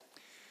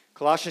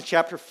Colossians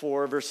chapter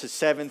 4, verses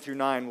 7 through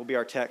 9 will be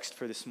our text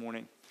for this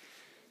morning.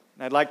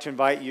 And I'd like to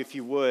invite you, if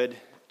you would,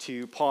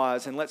 to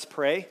pause and let's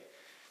pray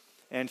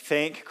and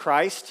thank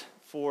Christ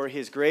for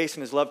his grace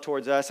and his love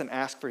towards us and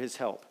ask for his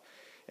help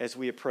as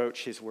we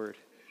approach his word.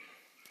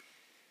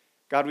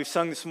 God, we've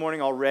sung this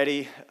morning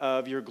already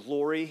of your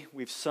glory.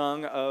 We've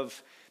sung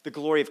of the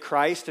glory of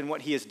Christ and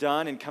what he has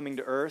done in coming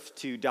to earth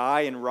to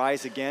die and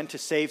rise again to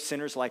save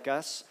sinners like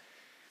us.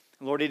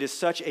 Lord, it is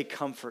such a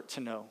comfort to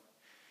know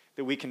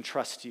that we can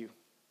trust you,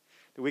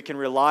 that we can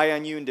rely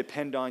on you and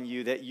depend on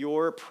you, that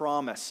your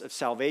promise of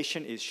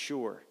salvation is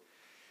sure,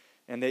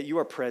 and that you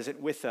are present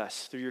with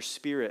us through your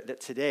Spirit,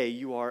 that today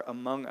you are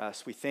among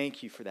us. We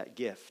thank you for that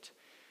gift.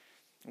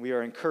 We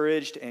are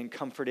encouraged and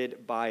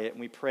comforted by it,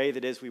 and we pray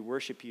that as we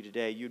worship you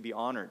today, you'd be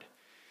honored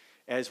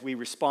as we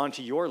respond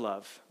to your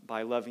love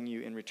by loving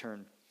you in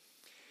return.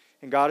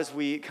 And God, as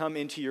we come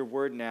into your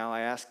word now,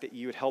 I ask that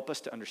you would help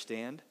us to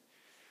understand,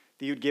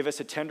 that you'd give us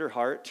a tender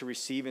heart to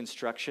receive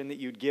instruction, that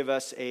you'd give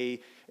us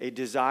a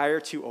desire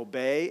to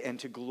obey and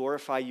to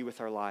glorify you with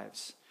our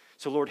lives.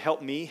 So Lord,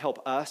 help me,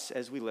 help us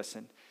as we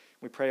listen.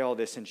 We pray all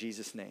this in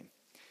Jesus' name.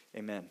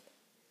 Amen.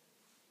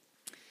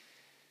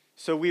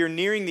 So we are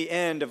nearing the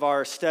end of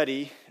our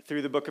study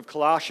through the book of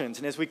Colossians.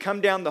 And as we come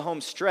down the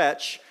home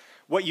stretch,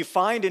 what you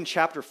find in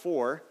chapter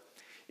 4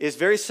 is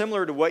very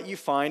similar to what you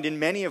find in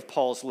many of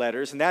Paul's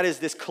letters, and that is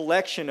this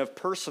collection of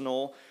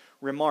personal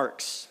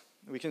remarks.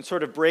 We can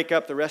sort of break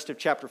up the rest of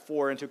chapter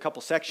 4 into a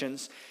couple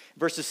sections.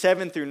 Verses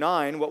 7 through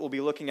 9, what we'll be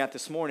looking at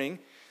this morning,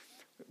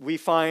 we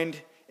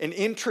find an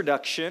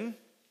introduction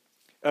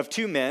of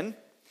two men,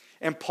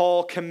 and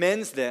Paul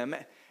commends them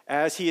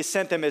as he has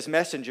sent them as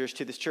messengers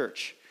to this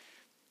church.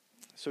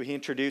 So he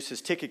introduces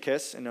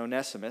Tychicus and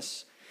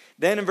Onesimus.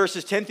 Then in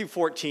verses 10 through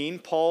 14,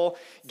 Paul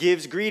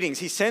gives greetings.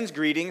 He sends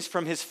greetings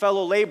from his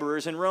fellow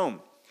laborers in Rome.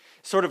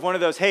 Sort of one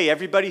of those, hey,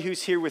 everybody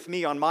who's here with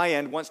me on my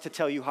end wants to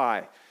tell you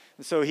hi.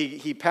 And so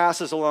he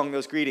passes along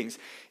those greetings.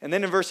 And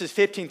then in verses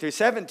 15 through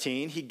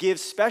 17, he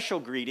gives special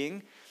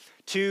greeting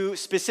to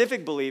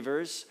specific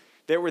believers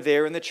that were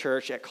there in the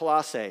church at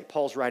Colossae.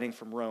 Paul's writing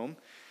from Rome.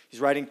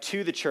 He's writing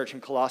to the church in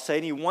Colossae,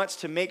 and he wants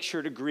to make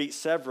sure to greet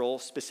several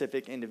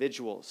specific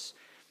individuals,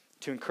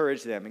 to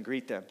encourage them and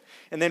greet them.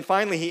 And then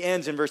finally, he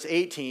ends in verse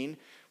 18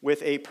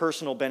 with a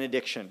personal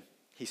benediction.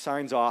 He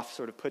signs off,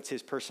 sort of puts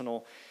his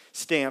personal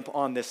stamp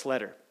on this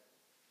letter.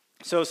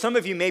 So some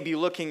of you may be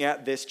looking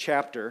at this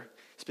chapter,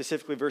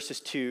 specifically verses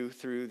 2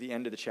 through the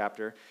end of the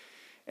chapter,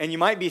 and you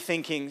might be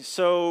thinking,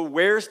 so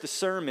where's the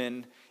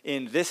sermon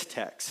in this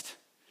text?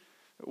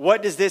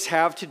 What does this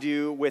have to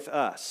do with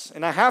us?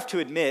 And I have to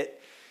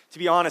admit, to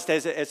be honest,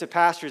 as a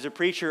pastor, as a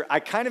preacher, I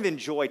kind of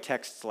enjoy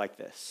texts like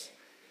this.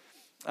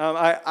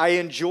 I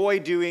enjoy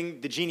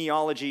doing the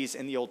genealogies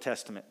in the Old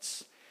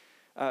Testament.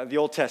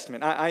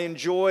 I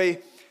enjoy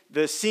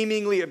the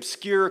seemingly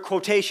obscure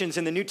quotations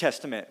in the New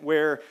Testament,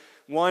 where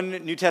one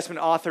New Testament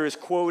author is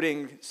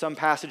quoting some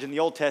passage in the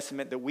Old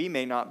Testament that we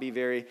may not be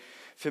very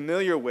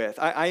familiar with.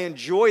 I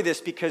enjoy this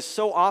because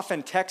so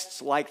often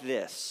texts like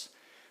this,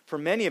 for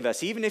many of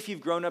us, even if you've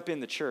grown up in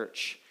the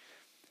church,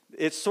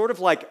 it's sort of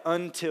like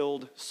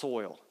untilled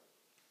soil.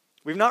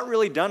 We've not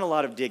really done a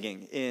lot of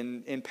digging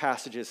in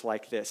passages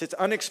like this. It's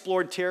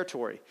unexplored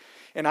territory.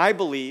 And I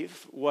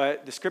believe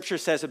what the Scripture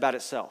says about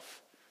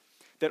itself,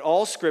 that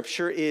all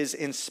Scripture is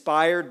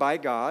inspired by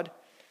God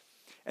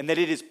and that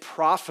it is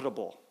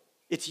profitable.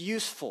 It's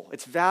useful,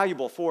 it's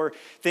valuable for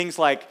things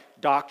like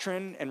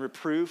doctrine and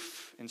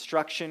reproof,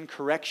 instruction,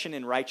 correction,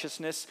 and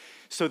righteousness,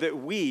 so that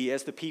we,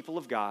 as the people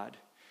of God,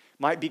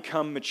 might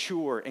become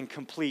mature and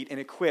complete and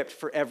equipped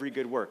for every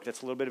good work.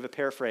 That's a little bit of a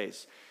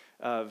paraphrase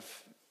of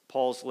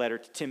Paul's letter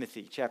to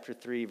Timothy, chapter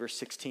 3, verse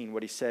 16,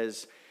 what he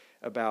says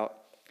about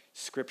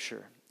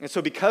Scripture. And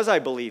so because I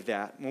believe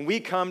that, when we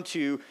come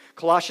to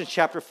Colossians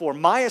chapter 4,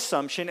 my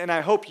assumption, and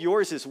I hope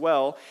yours as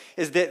well,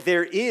 is that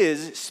there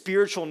is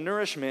spiritual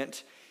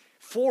nourishment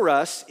for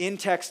us in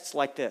texts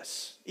like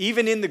this,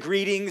 even in the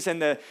greetings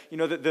and the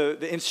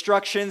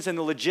instructions and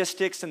the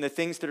logistics and the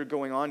things that are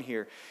going on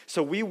here.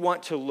 So we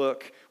want to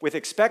look with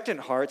expectant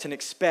hearts and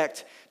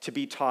expect to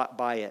be taught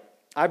by it.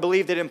 I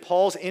believe that in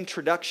Paul's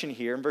introduction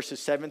here, in verses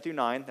 7 through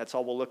 9, that's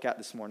all we'll look at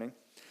this morning,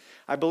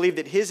 I believe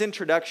that his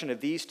introduction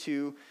of these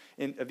two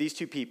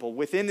people,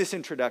 within this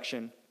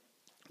introduction,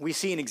 we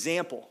see an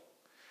example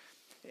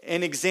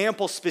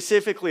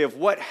specifically of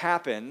what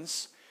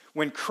happens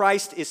when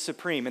Christ is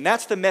supreme. And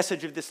that's the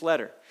message of this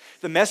letter.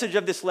 The message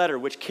of this letter,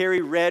 which Carrie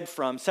read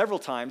from several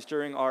times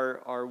during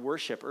our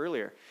worship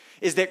earlier,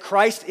 is that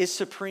Christ is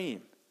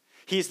supreme.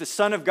 He is the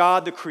Son of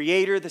God, the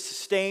Creator, the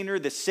Sustainer,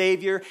 the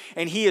Savior,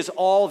 and He is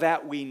all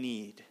that we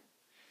need.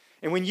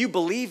 And when you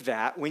believe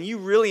that, when you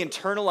really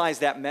internalize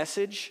that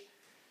message,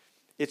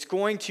 it's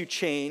going to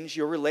change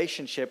your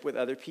relationship with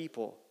other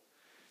people.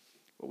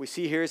 What we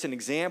see here is an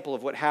example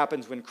of what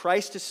happens when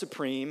Christ is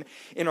supreme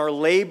in our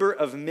labor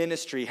of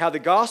ministry, how the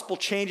gospel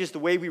changes the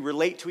way we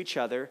relate to each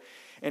other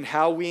and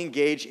how we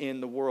engage in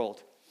the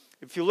world.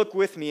 If you look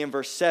with me in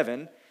verse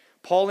 7,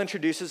 Paul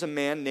introduces a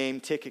man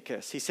named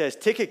Tychicus. He says,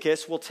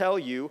 Tychicus will tell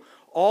you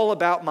all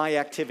about my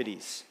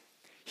activities.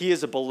 He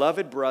is a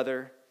beloved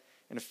brother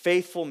and a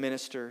faithful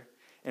minister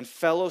and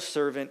fellow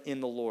servant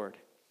in the Lord.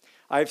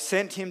 I have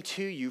sent him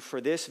to you for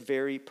this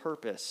very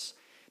purpose,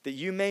 that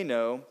you may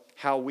know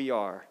how we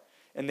are,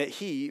 and that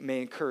he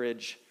may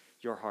encourage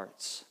your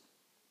hearts.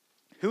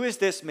 Who is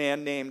this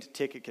man named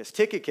Tychicus?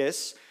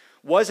 Tychicus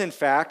was, in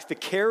fact, the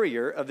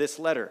carrier of this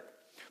letter.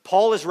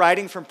 Paul is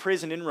writing from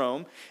prison in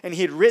Rome, and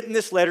he had written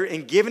this letter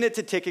and given it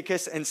to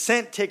Tychicus and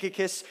sent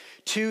Tychicus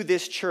to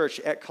this church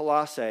at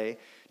Colossae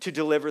to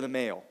deliver the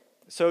mail.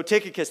 So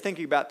Tychicus,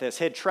 thinking about this,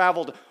 had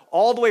traveled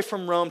all the way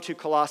from Rome to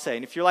Colossae.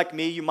 And if you're like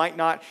me, you might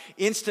not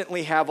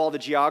instantly have all the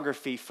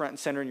geography front and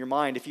center in your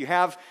mind. If you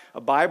have a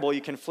Bible,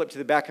 you can flip to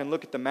the back and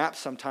look at the map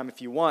sometime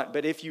if you want.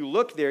 But if you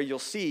look there, you'll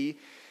see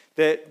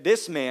that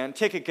this man,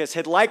 Tychicus,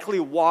 had likely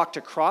walked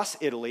across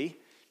Italy,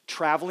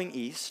 traveling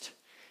east.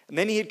 And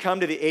then he had come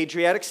to the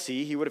Adriatic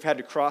Sea. He would have had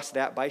to cross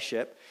that by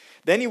ship.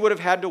 Then he would have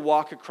had to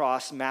walk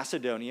across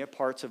Macedonia,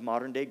 parts of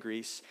modern-day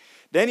Greece.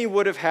 Then he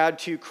would have had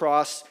to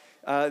cross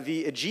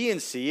the Aegean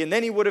Sea, and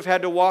then he would have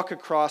had to walk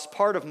across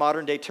part of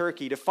modern-day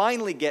Turkey to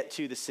finally get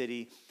to the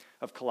city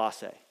of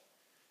Colossae.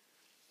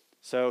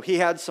 So he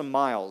had some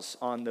miles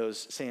on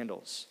those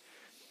sandals.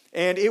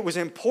 And it was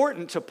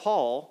important to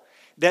Paul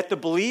that the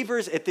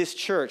believers at this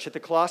church, at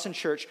the Colossian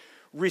church,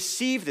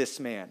 receive this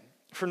man.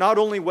 For not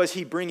only was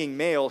he bringing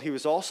mail, he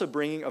was also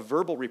bringing a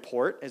verbal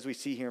report, as we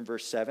see here in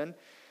verse 7.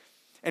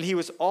 And he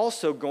was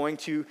also going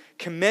to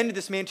commend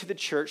this man to the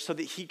church so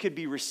that he could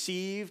be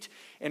received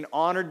and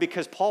honored,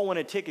 because Paul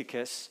wanted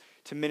Tychicus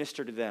to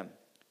minister to them,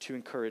 to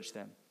encourage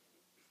them.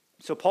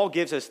 So Paul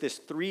gives us this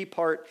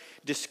 3-part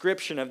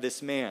description of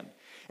this man.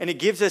 And it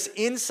gives us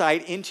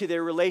insight into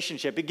their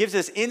relationship. It gives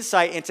us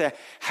insight into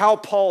how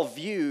Paul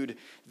viewed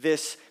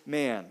this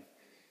man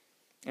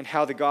and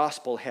how the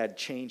gospel had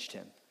changed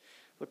him.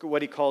 Look at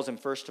what he calls him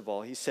first of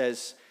all. He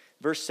says,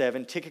 verse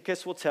 7,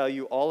 Tychicus will tell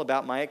you all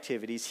about my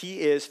activities. He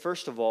is,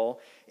 first of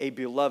all, a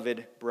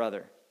beloved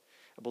brother.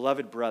 A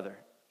beloved brother.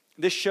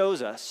 This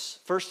shows us,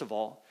 first of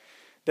all,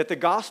 that the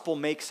gospel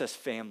makes us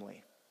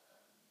family.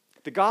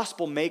 The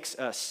gospel makes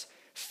us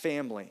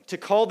family. To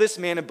call this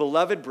man a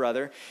beloved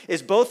brother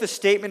is both a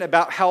statement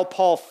about how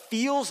Paul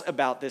feels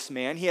about this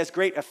man. He has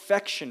great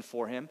affection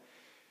for him.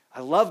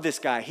 I love this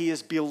guy. He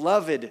is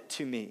beloved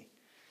to me.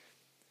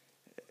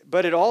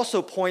 But it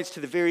also points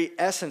to the very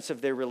essence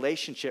of their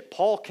relationship.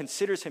 Paul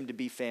considers him to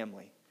be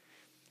family.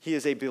 He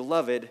is a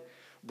beloved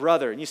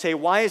brother. And you say,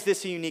 why is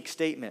this a unique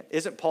statement?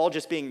 Isn't Paul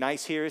just being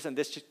nice here? Isn't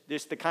this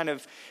just the kind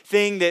of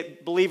thing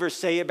that believers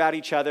say about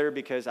each other?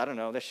 Because, I don't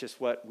know, that's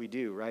just what we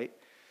do, right?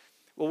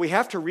 Well, we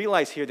have to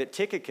realize here that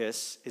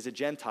Tychicus is a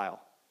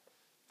Gentile.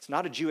 It's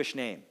not a Jewish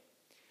name.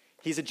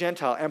 He's a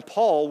Gentile, and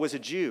Paul was a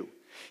Jew.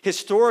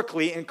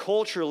 Historically and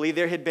culturally,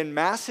 there had been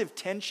massive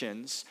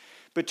tensions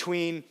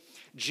between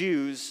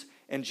Jews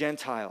and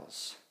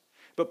Gentiles.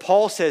 But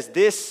Paul says,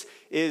 this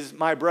is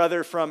my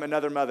brother from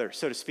another mother,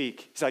 so to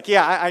speak. He's like,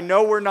 yeah, I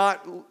know we're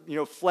not,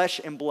 flesh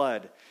and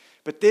blood,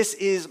 but this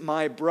is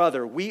my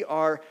brother. We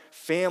are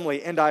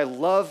family, and I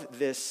love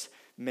this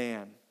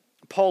man.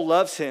 Paul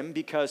loves him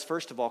because,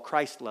 first of all,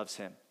 Christ loves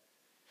him.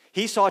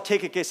 He saw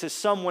Tychicus as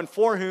someone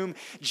for whom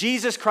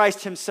Jesus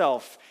Christ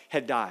himself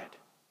had died.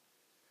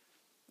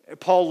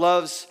 Paul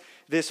loves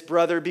this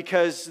brother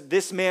because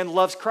this man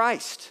loves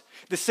Christ.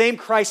 The same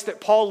Christ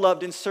that Paul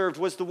loved and served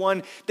was the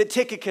one that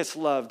Tychicus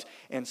loved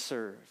and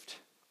served.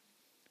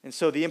 And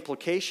so the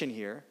implication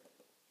here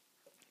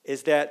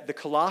is that the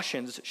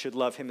Colossians should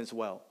love him as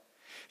well.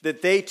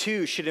 That they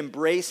too should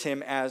embrace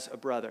him as a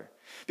brother.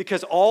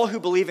 Because all who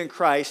believe in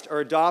Christ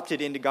are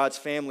adopted into God's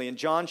family. In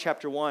John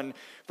chapter 1,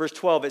 verse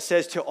 12, it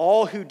says, to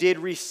all who did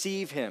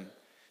receive him,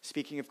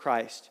 speaking of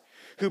Christ,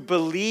 who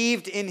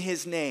believed in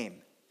his name,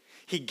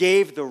 he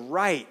gave the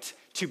right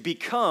to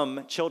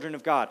become children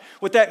of God.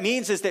 What that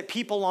means is that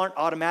people aren't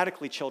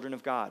automatically children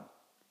of God.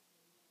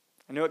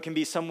 I know it can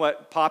be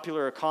somewhat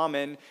popular or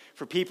common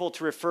for people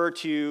to refer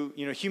to,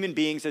 human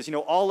beings as,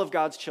 all of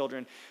God's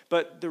children.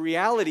 But the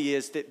reality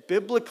is that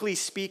biblically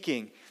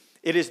speaking,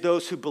 it is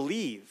those who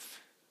believe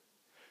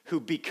who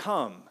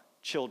become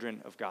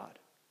children of God.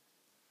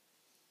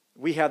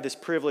 We have this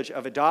privilege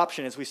of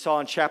adoption, as we saw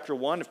in chapter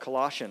 1 of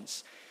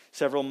Colossians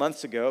several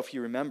months ago, if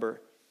you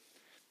remember.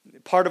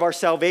 Part of our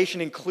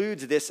salvation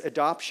includes this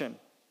adoption.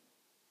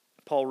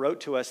 Paul wrote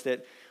to us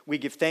that we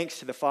give thanks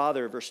to the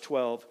Father, verse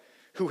 12,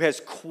 who has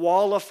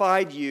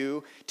qualified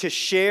you to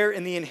share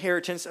in the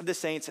inheritance of the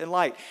saints in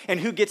light. And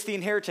who gets the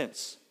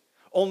inheritance?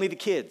 Only the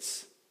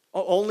kids.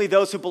 Only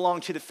those who belong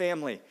to the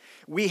family.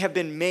 We have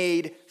been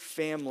made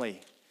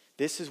family.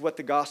 This is what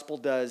the gospel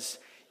does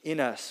in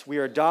us. We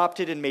are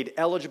adopted and made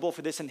eligible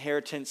for this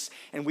inheritance,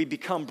 and we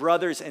become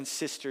brothers and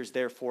sisters,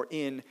 therefore,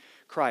 in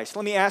Christ.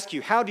 Let me ask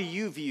you, how do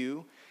you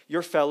view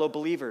your fellow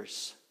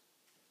believers?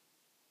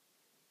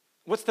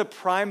 What's the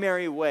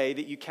primary way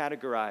that you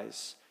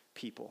categorize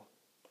people?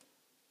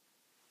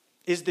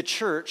 Is the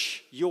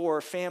church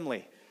your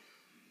family?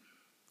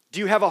 Do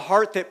you have a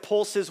heart that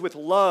pulses with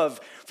love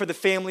for the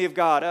family of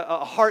God?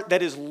 A heart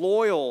that is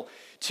loyal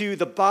to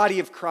the body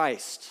of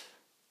Christ?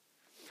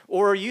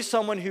 Or are you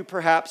someone who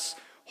perhaps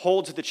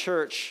holds the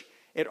church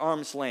at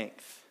arm's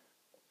length?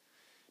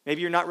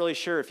 Maybe you're not really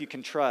sure if you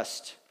can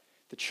trust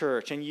the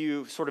church, and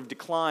you sort of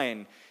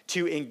decline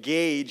to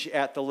engage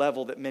at the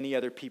level that many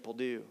other people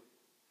do.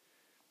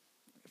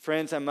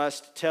 Friends, I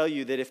must tell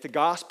you that if the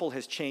gospel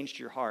has changed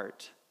your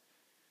heart,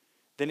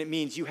 then it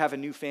means you have a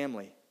new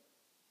family.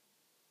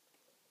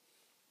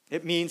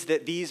 It means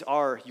that these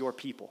are your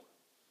people.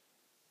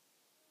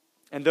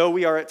 And though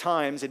we are at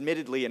times,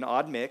 admittedly, an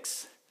odd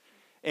mix,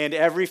 and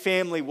every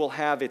family will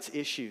have its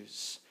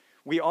issues,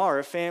 we are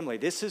a family.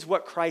 This is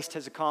what Christ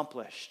has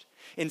accomplished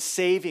in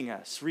saving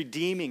us,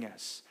 redeeming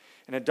us,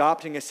 and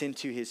adopting us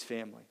into his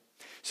family.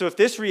 So if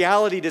this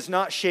reality does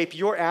not shape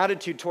your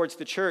attitude towards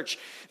the church,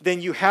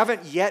 then you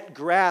haven't yet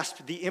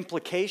grasped the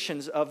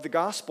implications of the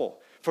gospel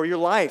for your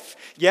life.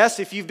 Yes,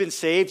 if you've been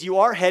saved, you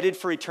are headed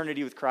for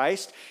eternity with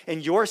Christ,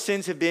 and your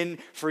sins have been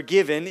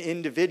forgiven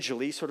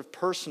individually, sort of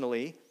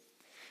personally.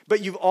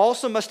 But you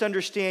also must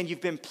understand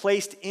you've been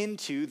placed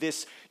into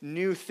this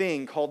new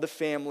thing called the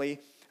family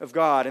of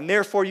God. And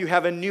therefore you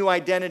have a new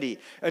identity,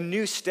 a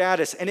new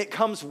status, and it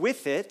comes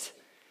with it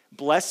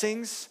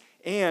blessings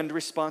and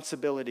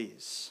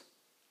responsibilities.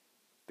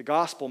 The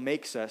gospel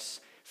makes us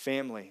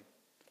family.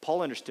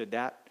 Paul understood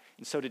that,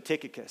 and so did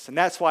Tychicus. And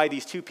that's why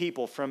these two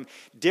people from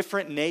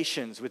different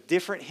nations with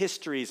different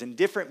histories and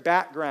different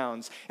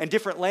backgrounds and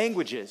different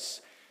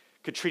languages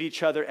could treat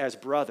each other as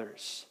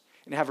brothers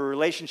and have a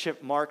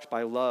relationship marked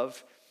by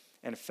love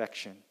and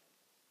affection.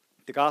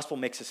 The gospel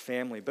makes us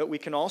family, but we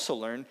can also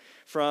learn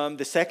from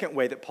the second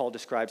way that Paul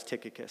describes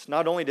Tychicus.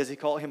 Not only does he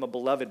call him a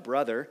beloved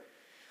brother,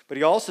 but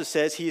he also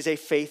says he is a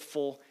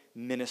faithful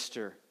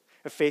minister.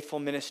 A faithful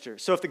minister.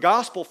 So if the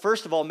gospel,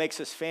 first of all, makes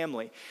us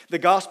family, the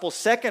gospel,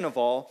 second of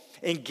all,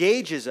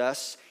 engages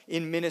us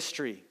in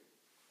ministry.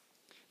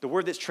 The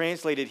word that's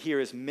translated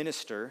here as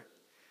minister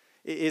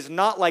is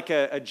not like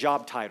a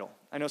job title.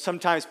 I know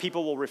sometimes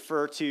people will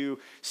refer to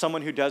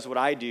someone who does what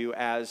I do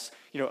as,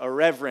 a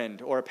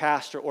reverend or a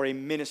pastor or a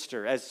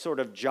minister as sort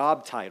of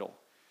job title.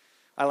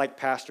 I like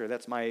pastor.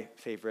 That's my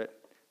favorite.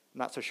 I'm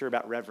not so sure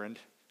about reverend.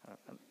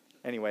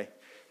 Anyway,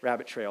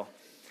 rabbit trail.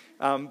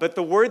 But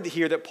the word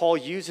here that Paul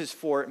uses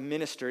for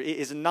minister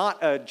is not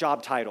a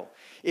job title.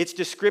 It's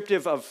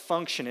descriptive of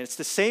function. It's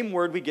the same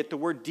word we get the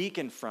word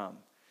deacon from,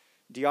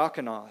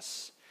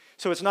 diakonos.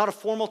 So it's not a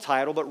formal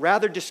title, but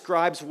rather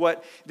describes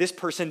what this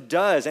person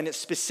does, and it's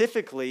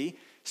specifically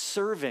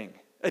serving.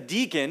 A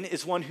deacon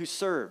is one who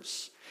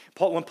serves.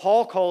 When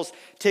Paul calls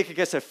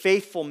Tychicus a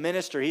faithful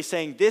minister, he's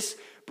saying this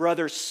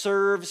brother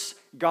serves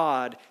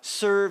God,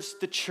 serves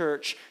the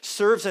church,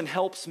 serves and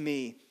helps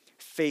me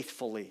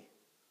faithfully.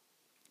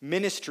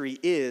 Ministry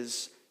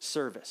is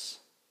service.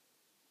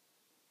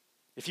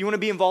 If you want to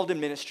be involved in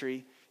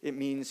ministry, it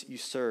means you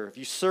serve.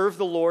 You serve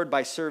the Lord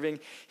by serving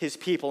his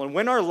people. And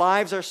when our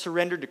lives are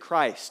surrendered to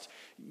Christ,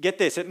 get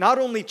this, it not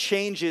only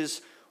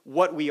changes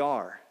what we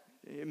are,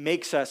 it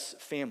makes us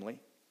family,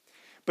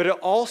 but it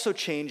also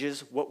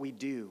changes what we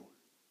do.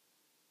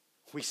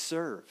 We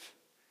serve,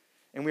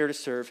 and we are to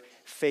serve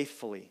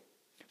faithfully.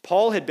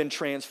 Paul had been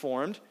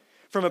transformed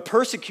from a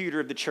persecutor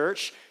of the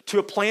church to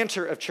a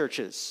planter of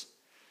churches,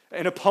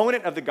 an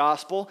opponent of the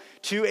gospel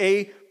to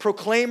a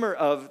proclaimer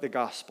of the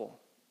gospel.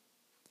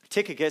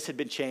 Tychicus had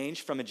been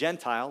changed from a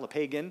Gentile, a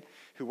pagan,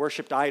 who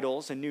worshiped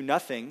idols and knew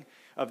nothing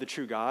of the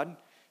true God,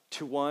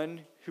 to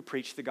one who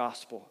preached the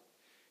gospel,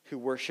 who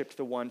worshiped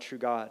the one true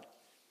God.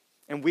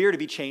 And we are to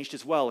be changed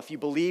as well. If you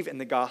believe in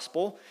the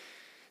gospel,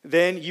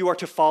 then you are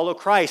to follow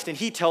Christ. And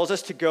he tells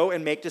us to go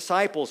and make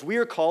disciples. We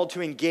are called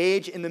to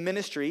engage in the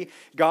ministry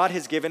God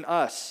has given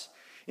us.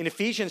 In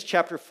Ephesians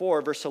chapter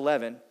 4, verse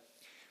 11,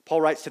 Paul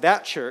writes to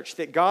that church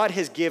that God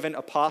has given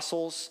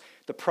apostles,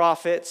 the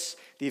prophets,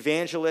 the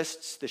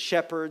evangelists, the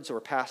shepherds or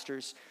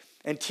pastors,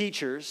 and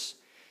teachers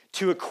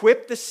to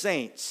equip the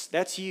saints,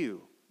 that's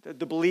you,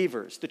 the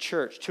believers, the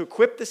church, to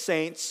equip the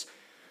saints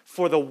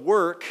for the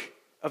work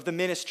of the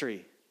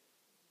ministry.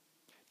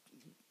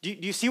 Do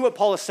you see what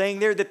Paul is saying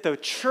there? That the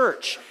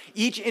church,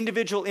 each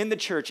individual in the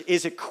church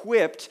is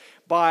equipped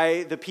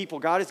by the people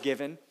God has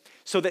given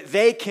so that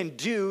they can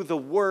do the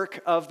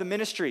work of the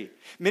ministry.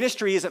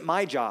 Ministry isn't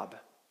my job.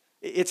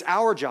 It's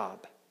our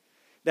job.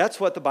 That's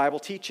what the Bible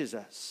teaches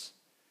us.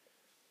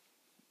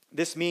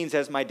 This means,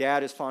 as my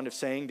dad is fond of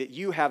saying, that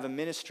you have a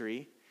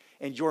ministry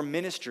and your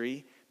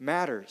ministry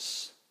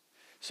matters.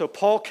 So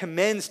Paul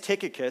commends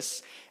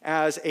Tychicus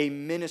as a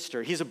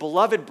minister. He's a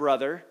beloved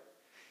brother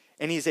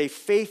and he's a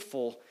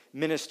faithful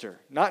minister.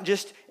 Not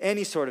just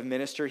any sort of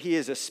minister, he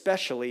is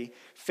especially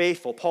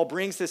faithful. Paul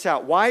brings this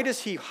out. Why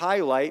does he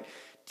highlight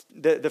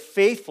the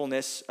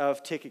faithfulness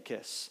of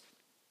Tychicus?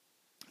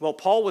 Well,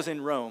 Paul was in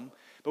Rome,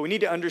 but we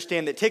need to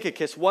understand that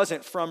Tychicus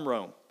wasn't from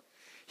Rome.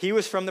 He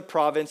was from the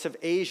province of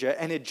Asia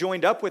and had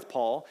joined up with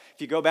Paul.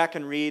 If you go back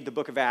and read the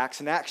book of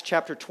Acts, in Acts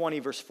chapter 20,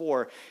 verse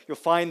 4, you'll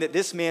find that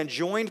this man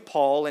joined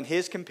Paul and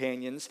his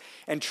companions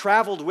and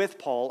traveled with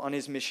Paul on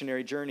his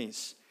missionary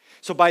journeys.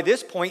 So by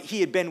this point, he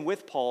had been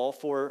with Paul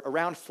for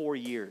around 4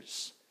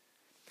 years.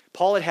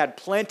 Paul had had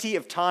plenty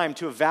of time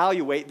to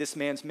evaluate this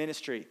man's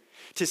ministry.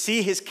 to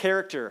see his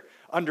character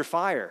under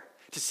fire,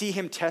 to see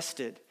him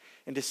tested,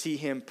 and to see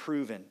him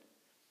proven.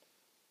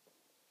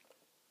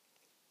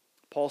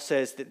 Paul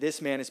says that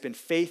this man has been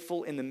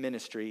faithful in the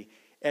ministry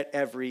at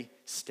every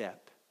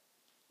step.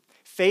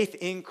 Faith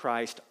in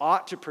Christ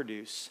ought to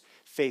produce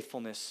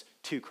faithfulness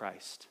to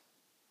Christ.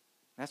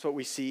 That's what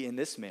we see in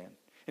this man.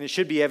 And it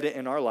should be evident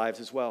in our lives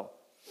as well.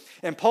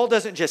 And Paul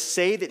doesn't just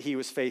say that he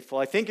was faithful.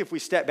 I think if we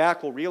step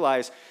back, we'll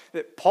realize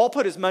that Paul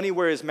put his money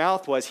where his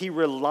mouth was. He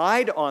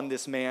relied on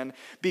this man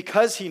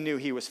because he knew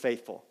he was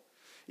faithful.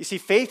 You see,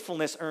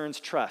 faithfulness earns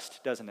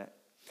trust, doesn't it?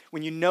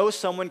 When you know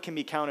someone can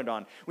be counted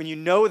on, when you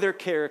know their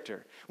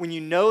character, when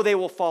you know they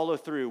will follow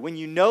through, when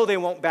you know they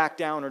won't back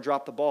down or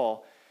drop the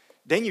ball,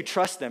 then you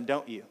trust them,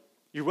 don't you?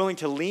 You're willing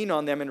to lean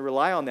on them and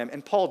rely on them.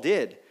 And Paul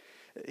did.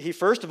 He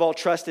first of all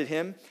trusted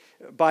him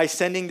by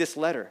sending this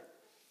letter.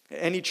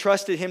 And he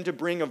trusted him to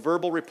bring a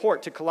verbal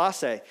report to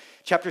Colossae.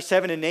 Chapter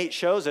 7 and 8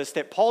 shows us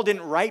that Paul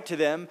didn't write to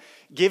them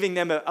giving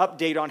them an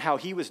update on how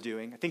he was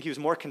doing. I think he was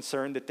more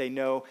concerned that they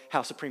know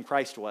how supreme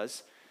Christ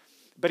was.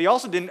 But he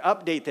also didn't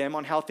update them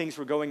on how things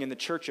were going in the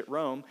church at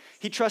Rome.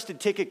 He trusted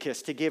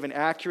Tychicus to give an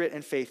accurate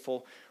and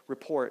faithful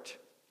report.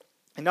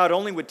 And not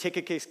only would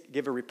Tychicus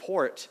give a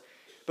report,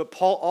 but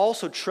Paul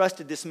also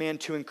trusted this man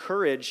to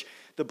encourage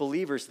the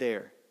believers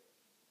there.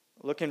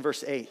 Look in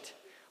verse 8.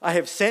 I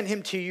have sent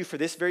him to you for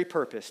this very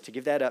purpose, to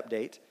give that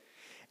update,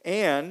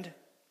 and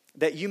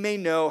that you may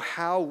know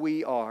how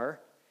we are,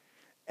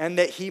 and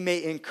that he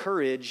may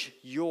encourage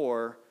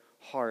your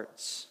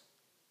hearts.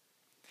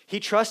 He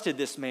trusted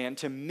this man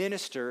to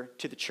minister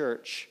to the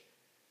church,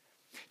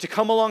 to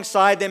come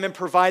alongside them and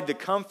provide the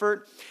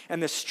comfort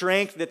and the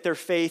strength that their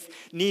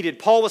faith needed.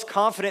 Paul was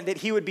confident that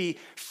he would be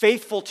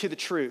faithful to the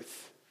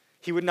truth.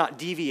 He would not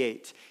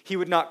deviate. He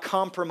would not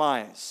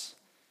compromise.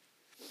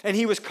 And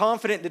he was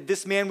confident that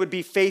this man would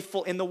be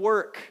faithful in the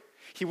work.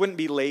 He wouldn't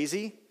be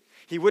lazy.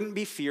 He wouldn't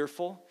be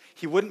fearful.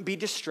 He wouldn't be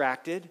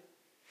distracted.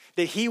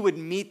 That he would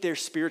meet their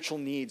spiritual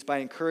needs by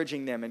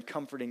encouraging them and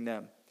comforting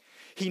them.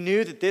 He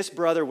knew that this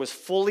brother was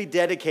fully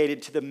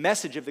dedicated to the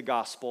message of the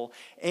gospel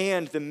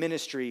and the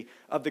ministry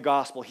of the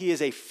gospel. He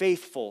is a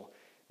faithful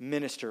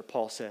minister,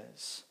 Paul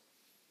says.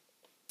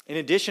 In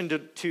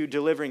addition to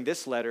delivering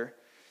this letter,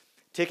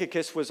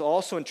 Tychicus was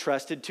also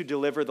entrusted to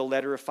deliver the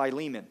letter of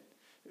Philemon.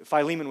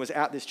 Philemon was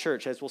at this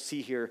church, as we'll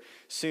see here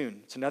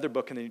soon. It's another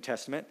book in the New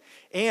Testament.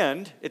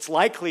 And it's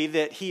likely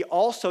that he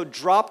also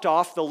dropped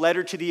off the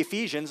letter to the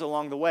Ephesians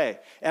along the way.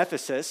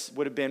 Ephesus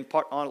would have been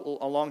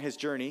along his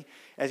journey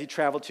as he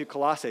traveled to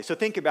Colossae. So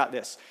think about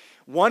this.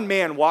 One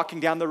man walking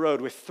down the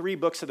road with 3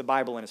 books of the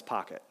Bible in his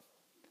pocket.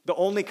 The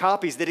only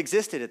copies that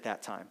existed at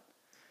that time.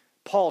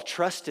 Paul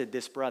trusted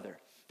this brother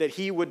that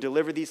he would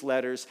deliver these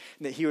letters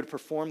and that he would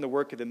perform the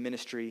work of the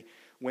ministry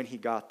when he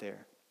got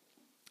there.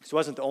 This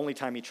wasn't the only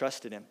time he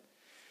trusted him.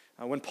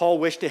 When Paul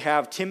wished to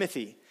have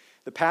Timothy,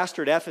 the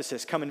pastor at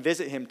Ephesus, come and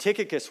visit him,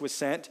 Tychicus was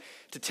sent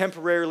to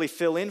temporarily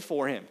fill in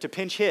for him, to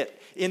pinch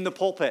hit in the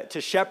pulpit,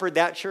 to shepherd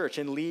that church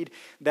and lead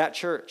that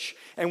church.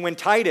 And when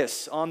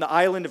Titus on the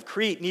island of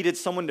Crete needed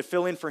someone to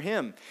fill in for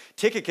him,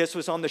 Tychicus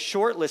was on the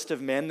short list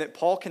of men that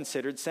Paul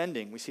considered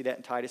sending. We see that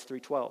in Titus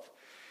 3:12.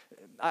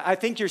 I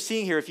think you're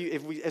seeing here,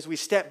 as we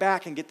step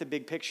back and get the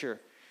big picture,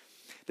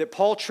 that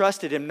Paul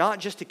trusted him not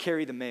just to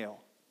carry the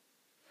mail,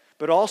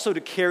 but also to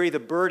carry the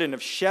burden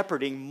of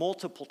shepherding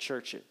multiple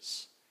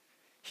churches.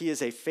 He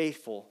is a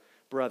faithful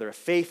brother, a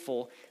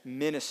faithful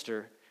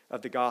minister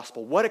of the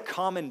gospel. What a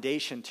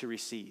commendation to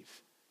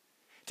receive,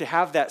 to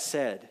have that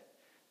said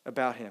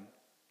about him.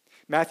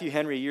 Matthew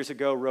Henry years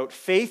ago wrote,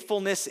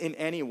 "Faithfulness in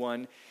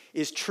anyone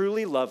is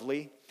truly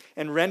lovely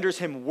and renders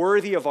him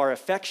worthy of our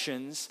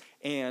affections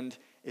and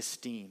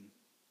esteem."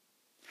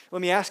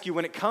 Let me ask you,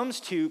 when it comes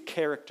to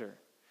character,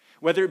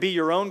 whether it be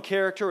your own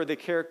character or the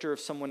character of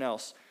someone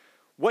else,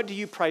 what do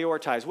you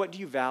prioritize? What do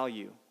you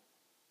value?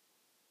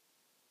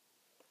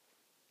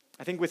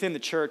 I think within the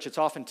church, it's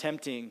often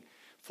tempting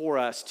for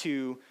us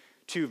to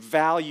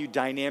value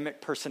dynamic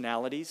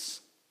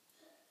personalities,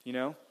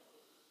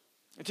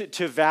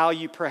 to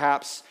value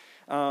perhaps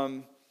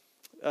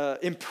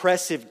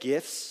impressive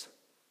gifts,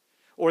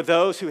 or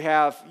those who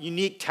have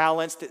unique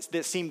talents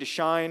that seem to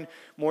shine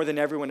more than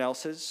everyone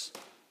else's.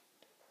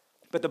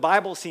 But the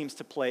Bible seems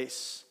to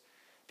place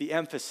the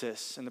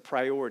emphasis and the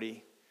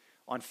priority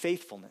on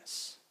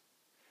faithfulness,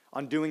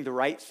 on doing the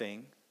right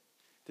thing,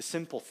 the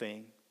simple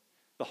thing,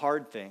 the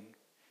hard thing,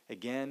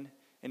 again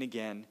and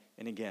again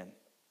and again.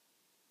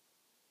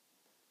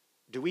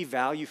 Do we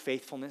value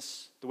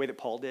faithfulness the way that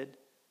Paul did,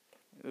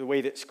 the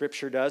way that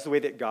Scripture does, the way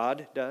that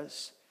God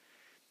does?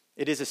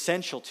 It is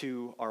essential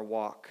to our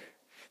walk.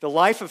 The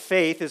life of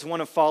faith is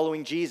one of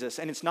following Jesus,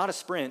 and it's not a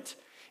sprint,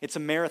 it's a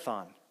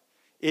marathon.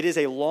 It is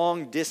a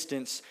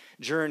long-distance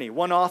journey.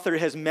 One author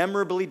has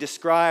memorably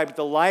described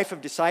the life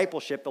of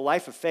discipleship, the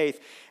life of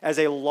faith, as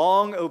a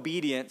long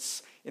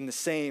obedience in the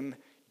same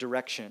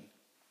direction.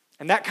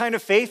 And that kind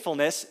of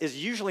faithfulness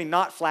is usually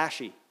not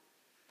flashy.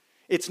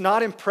 It's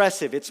not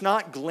impressive. It's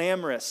not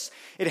glamorous.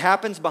 It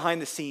happens behind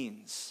the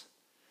scenes.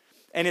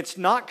 And it's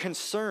not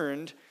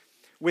concerned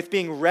with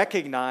being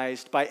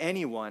recognized by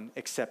anyone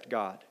except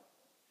God.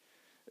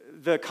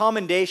 The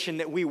commendation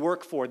that we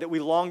work for, that we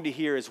long to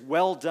hear is,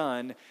 "Well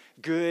done,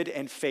 good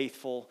and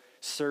faithful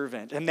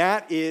servant." And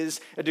that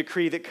is a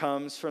decree that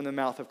comes from the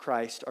mouth of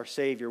Christ, our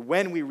Savior,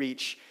 when we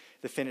reach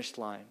the finished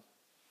line.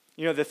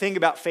 You know, the thing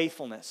about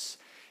faithfulness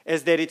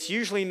is that it's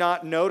usually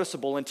not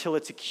noticeable until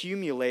it's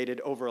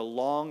accumulated over a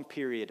long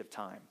period of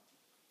time.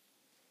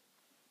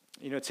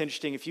 You know, it's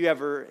interesting, if you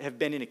ever have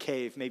been in a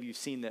cave, maybe you've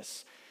seen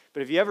this,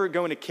 but if you ever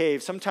go in a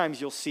cave, sometimes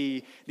you'll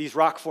see these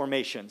rock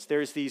formations.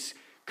 There's these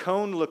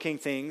cone-looking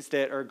things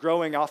that are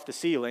growing off the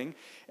ceiling,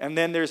 and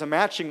then there's a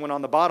matching one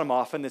on the bottom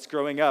often that's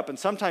growing up, and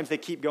sometimes they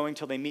keep going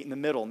till they meet in the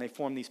middle, and they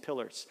form these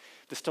pillars.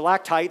 The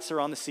stalactites are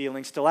on the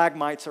ceiling,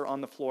 stalagmites are on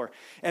the floor.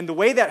 And the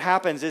way that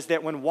happens is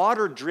that when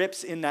water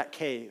drips in that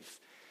cave,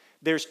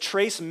 there's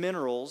trace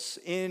minerals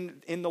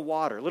in the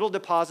water, little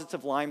deposits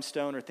of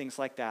limestone or things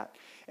like that.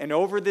 And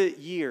over the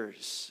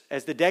years,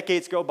 as the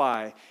decades go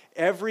by,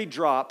 every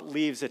drop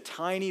leaves a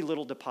tiny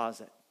little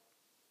deposit.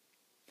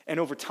 And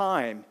over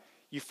time,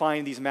 you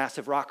find these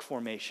massive rock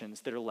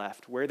formations that are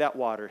left where that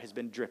water has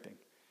been dripping,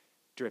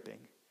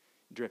 dripping,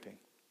 dripping.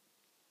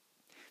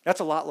 That's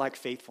a lot like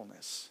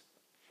faithfulness.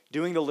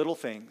 Doing the little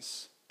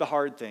things, the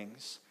hard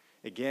things,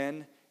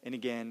 again and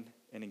again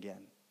and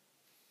again.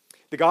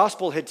 The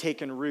gospel had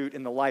taken root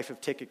in the life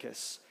of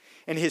Tychicus,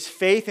 and his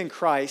faith in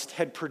Christ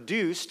had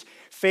produced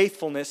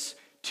faithfulness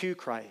to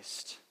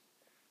Christ.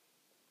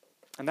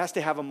 And that's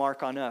to have a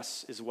mark on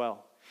us as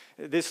well.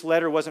 This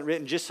letter wasn't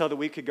written just so that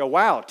we could go,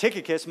 "Wow,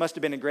 Tychicus must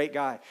have been a great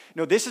guy."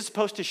 No, this is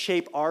supposed to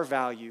shape our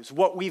values,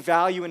 what we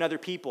value in other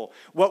people,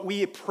 what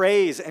we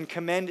praise and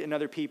commend in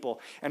other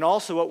people, and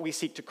also what we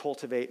seek to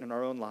cultivate in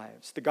our own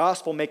lives. The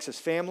gospel makes us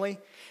family,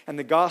 and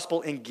the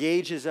gospel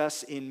engages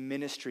us in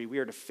ministry. We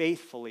are to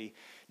faithfully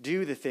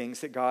do the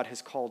things that God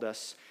has called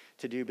us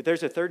to do. But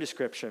there's a third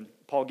description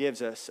Paul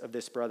gives us of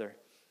this brother.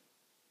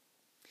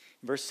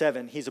 Verse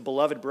 7, he's a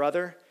beloved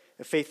brother,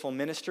 a faithful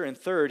minister, and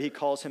third, he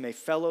calls him a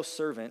fellow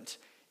servant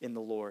in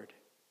the Lord.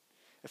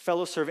 A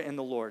fellow servant in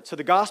the Lord. So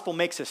the gospel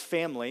makes us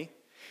family.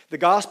 The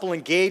gospel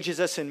engages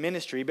us in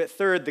ministry. But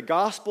third, the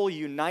gospel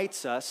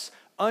unites us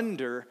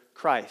under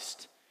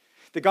Christ.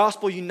 The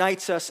gospel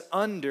unites us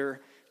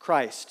under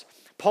Christ.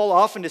 Paul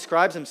often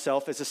describes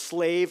himself as a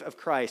slave of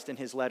Christ in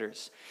his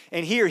letters.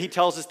 And here he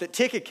tells us that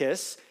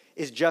Tychicus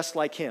is just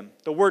like him.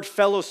 The word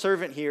fellow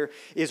servant here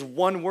is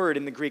one word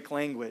in the Greek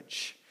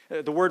language.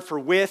 The word for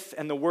with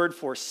and the word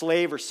for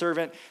slave or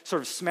servant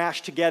sort of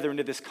smashed together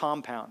into this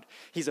compound.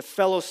 He's a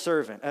fellow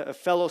servant, a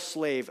fellow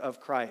slave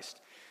of Christ.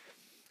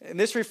 And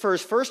this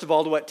refers, first of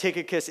all, to what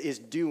Tychicus is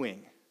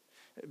doing.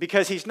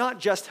 Because he's not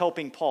just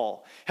helping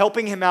Paul,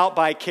 helping him out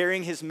by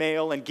carrying his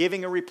mail and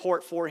giving a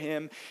report for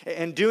him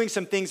and doing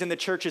some things in the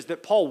churches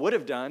that Paul would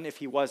have done if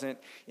he wasn't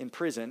in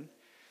prison.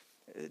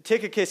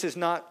 Tychicus is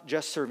not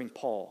just serving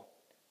Paul.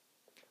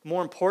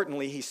 More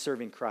importantly, he's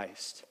serving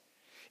Christ.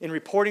 In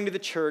reporting to the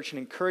church and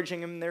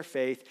encouraging them in their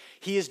faith,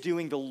 he is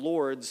doing the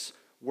Lord's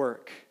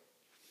work.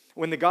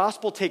 When the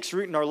gospel takes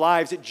root in our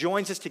lives, it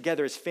joins us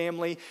together as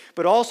family,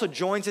 but also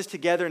joins us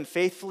together in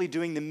faithfully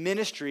doing the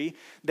ministry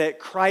that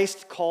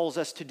Christ calls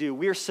us to do.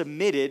 We are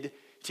submitted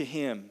to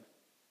him.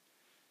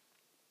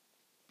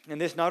 And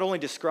this not only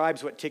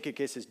describes what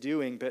Tychicus is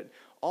doing, but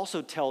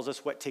also tells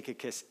us what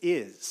Tychicus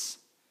is.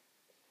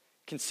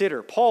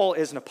 Consider, Paul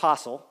is an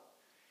apostle,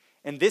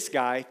 and this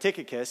guy,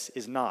 Tychicus,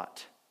 is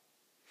not.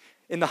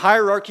 In the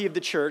hierarchy of the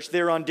church,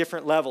 they're on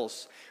different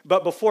levels.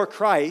 But before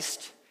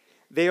Christ,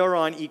 they are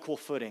on equal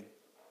footing.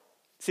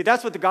 See,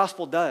 that's what the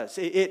gospel does.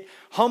 It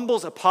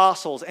humbles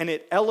apostles and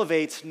it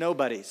elevates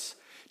nobodies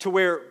to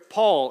where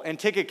Paul and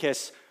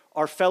Tychicus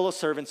are fellow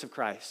servants of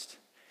Christ.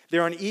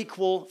 They're on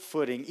equal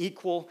footing,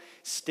 equal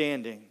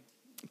standing.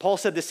 Paul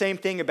said the same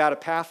thing about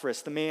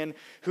Epaphras, the man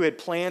who had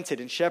planted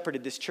and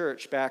shepherded this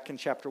church back in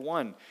chapter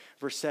 1,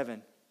 verse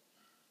 7.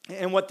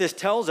 And what this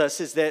tells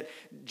us is that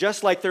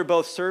just like they're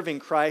both serving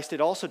Christ, it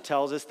also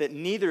tells us that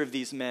neither of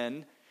these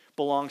men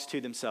belongs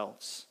to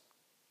themselves.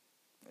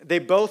 They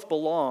both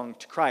belong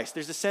to Christ.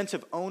 There's a sense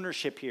of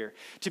ownership here.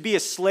 To be a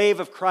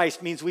slave of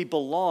Christ means we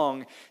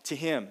belong to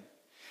him.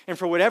 And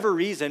for whatever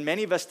reason,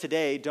 many of us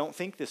today don't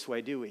think this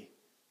way, do we?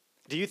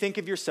 Do you think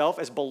of yourself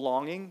as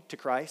belonging to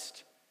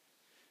Christ?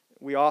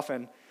 We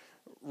often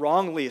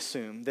wrongly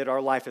assume that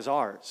our life is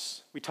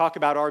ours. We talk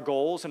about our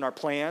goals and our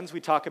plans.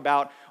 We talk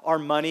about our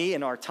money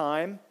and our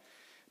time.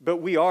 But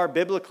we are,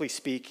 biblically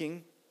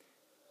speaking,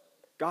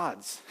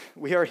 God's.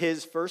 We are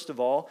his, first of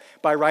all,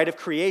 by right of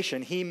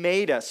creation. He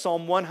made us.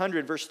 Psalm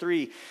 100, verse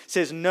 3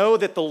 says, "Know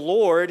that the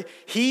Lord,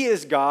 he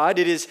is God.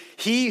 It is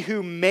he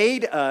who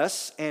made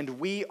us, and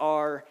we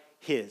are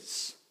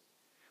his."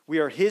 We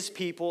are his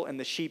people and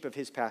the sheep of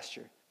his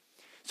pasture.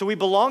 So we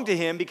belong to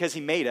him because he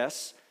made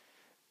us.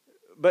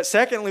 But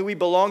secondly, we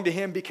belong to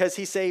him because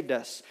he saved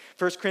us.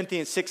 1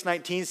 Corinthians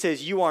 6:19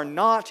 says, "You are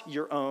not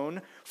your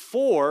own,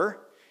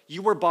 for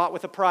You were bought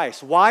with a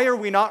price. Why are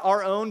we not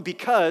our own?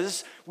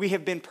 Because we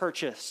have been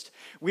purchased.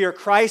 We are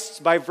Christ's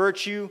by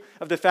virtue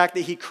of the fact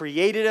that he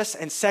created us,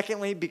 and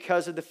secondly,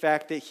 because of the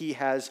fact that he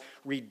has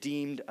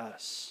redeemed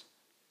us.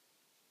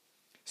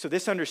 So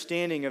this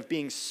understanding of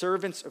being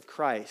servants of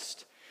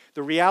Christ,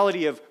 the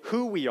reality of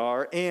who we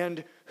are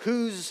and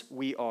whose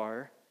we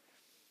are,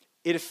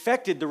 it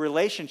affected the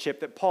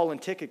relationship that Paul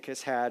and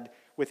Tychicus had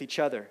with each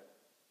other.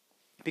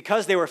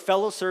 Because they were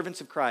fellow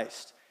servants of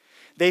Christ,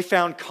 they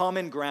found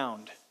common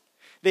ground.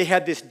 They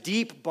had this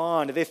deep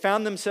bond. They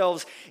found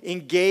themselves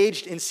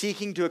engaged in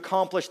seeking to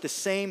accomplish the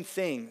same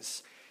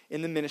things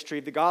in the ministry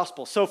of the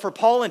gospel. So for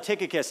Paul and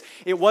Tychicus,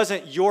 it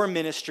wasn't your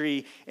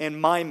ministry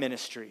and my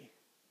ministry.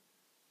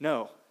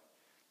 No.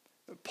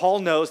 Paul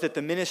knows that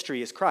the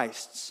ministry is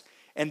Christ's,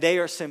 and they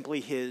are simply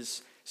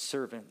his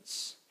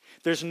servants.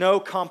 There's no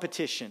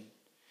competition.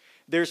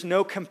 There's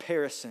no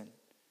comparison.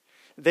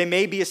 They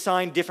may be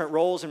assigned different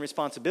roles and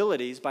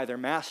responsibilities by their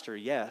master,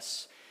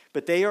 yes,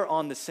 but they are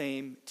on the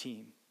same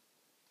team.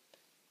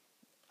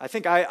 I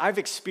think I've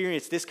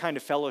experienced this kind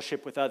of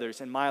fellowship with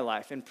others in my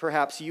life, and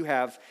perhaps you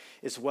have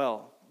as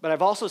well. But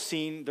I've also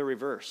seen the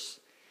reverse.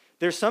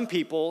 There's some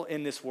people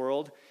in this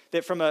world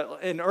that from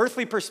an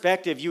earthly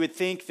perspective, you would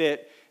think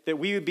that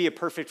we would be a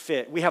perfect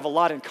fit. We have a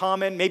lot in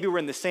common. Maybe we're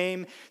in the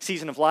same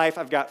season of life.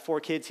 I've got 4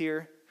 kids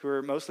here who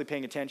are mostly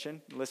paying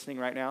attention, listening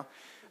right now.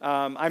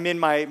 I'm in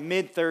my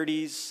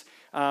mid-30s.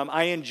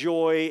 I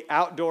enjoy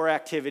outdoor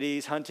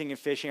activities, hunting and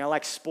fishing. I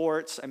like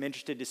sports. I'm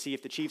interested to see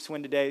if the Chiefs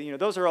win today.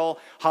 Those are all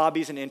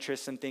hobbies and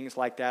interests and things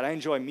like that. I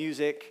enjoy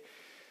music.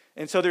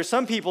 And so there's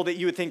some people that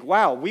you would think,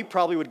 wow, we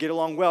probably would get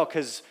along well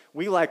because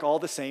we like all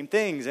the same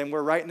things and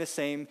we're right in the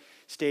same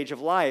stage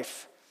of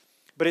life.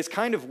 But it's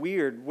kind of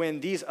weird when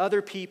these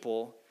other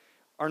people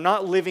are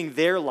not living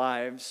their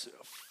lives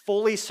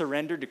fully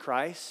surrendered to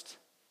Christ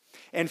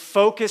and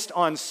focused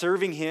on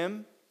serving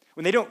him.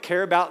 When they don't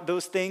care about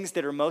those things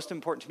that are most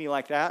important to me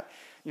like that,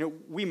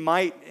 we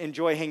might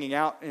enjoy hanging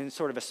out in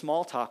sort of a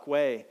small talk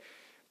way,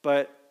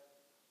 but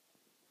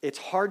it's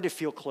hard to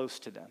feel close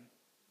to them.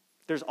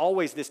 There's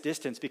always this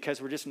distance because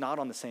we're just not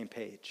on the same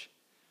page,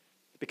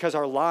 because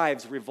our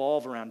lives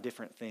revolve around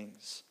different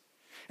things.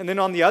 And then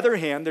on the other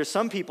hand, there's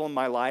some people in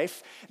my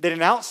life that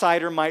an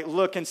outsider might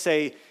look and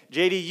say,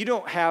 JD, you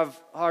don't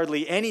have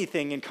hardly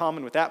anything in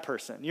common with that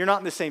person. You're not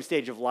in the same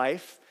stage of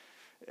life.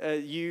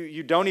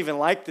 You don't even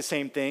like the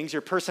same things.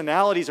 Your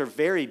personalities are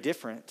very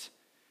different.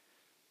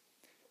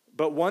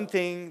 But one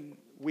thing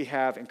we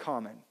have in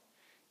common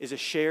is a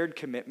shared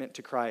commitment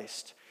to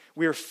Christ.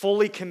 We are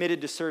fully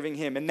committed to serving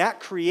him. And that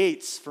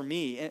creates, for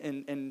me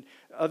and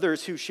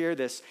others who share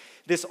this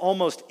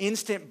almost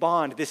instant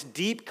bond, this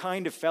deep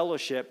kind of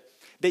fellowship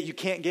that you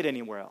can't get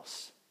anywhere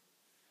else.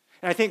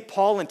 And I think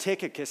Paul and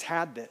Tychicus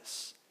had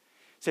this.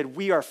 Said,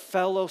 we are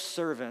fellow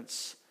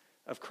servants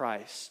of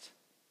Christ.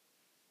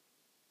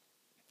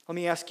 Let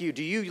me ask you,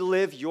 do you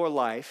live your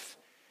life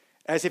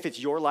as if it's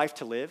your life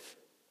to live?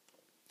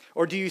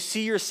 Or do you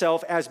see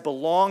yourself as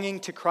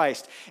belonging to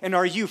Christ? And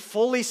are you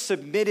fully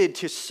submitted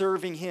to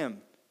serving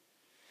him?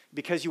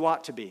 Because you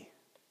ought to be.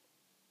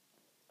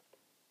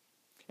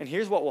 And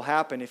here's what will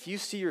happen. If you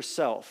see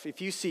yourself,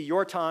 if you see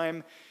your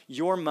time,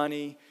 your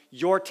money,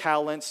 your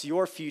talents,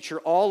 your future,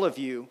 all of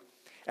you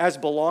as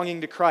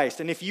belonging to Christ,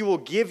 and if you will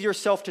give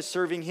yourself to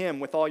serving him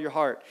with all your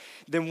heart,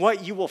 then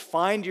what you will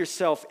find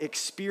yourself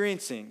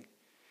experiencing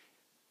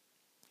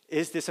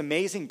is this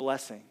amazing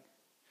blessing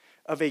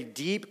of a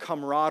deep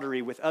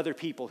camaraderie with other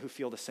people who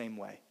feel the same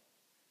way.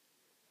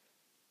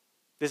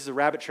 This is a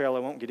rabbit trail I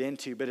won't get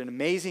into, but an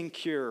amazing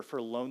cure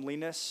for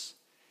loneliness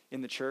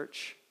in the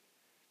church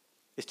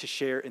is to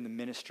share in the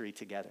ministry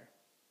together.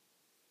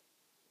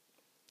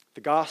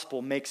 The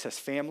gospel makes us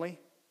family.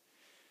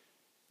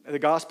 The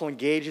gospel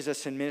engages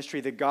us in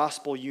ministry. The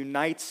gospel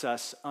unites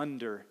us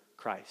under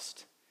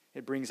Christ.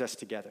 It brings us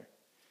together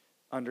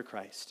under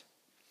Christ.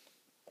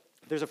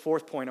 There's a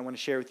fourth point I want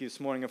to share with you this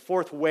morning, a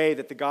fourth way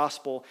that the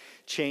gospel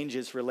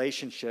changes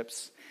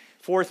relationships.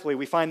 Fourthly,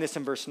 we find this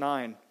in verse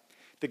 9.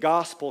 The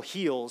gospel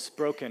heals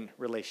broken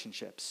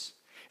relationships.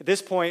 At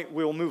this point,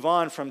 we'll move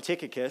on from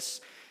Tychicus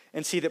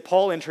and see that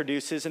Paul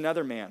introduces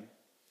another man.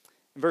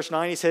 In verse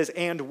 9, he says,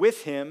 and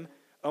with him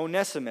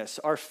Onesimus,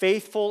 our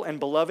faithful and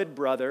beloved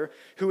brother,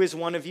 who is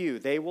one of you.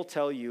 They will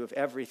tell you of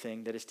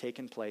everything that has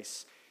taken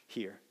place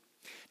here.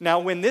 Now,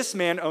 when this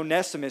man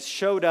Onesimus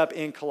showed up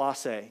in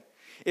Colossae,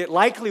 it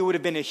likely would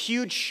have been a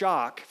huge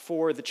shock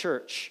for the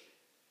church.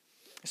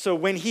 So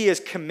when he is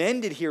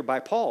commended here by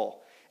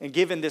Paul and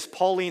given this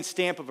Pauline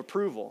stamp of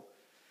approval,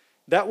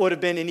 that would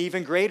have been an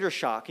even greater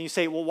shock. And you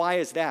say, well, why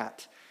is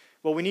that?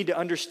 Well, we need to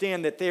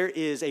understand that there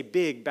is a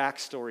big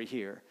backstory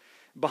here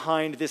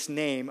behind this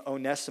name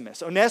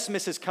Onesimus.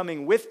 Onesimus is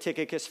coming with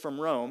Tychicus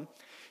from Rome,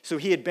 so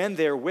he had been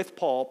there with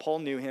Paul. Paul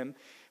knew him,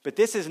 but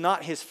this is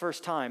not his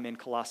first time in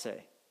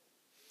Colossae.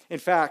 In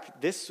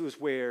fact, this was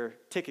where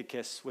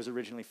Tychicus was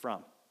originally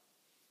from.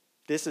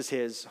 This is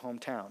his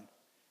hometown,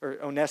 or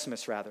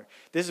Onesimus rather.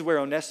 This is where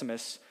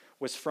Onesimus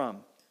was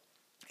from.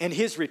 And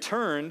his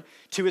return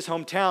to his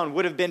hometown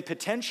would have been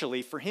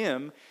potentially for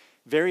him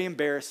very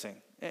embarrassing,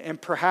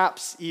 and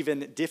perhaps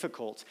even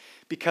difficult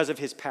because of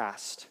his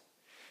past.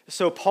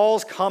 So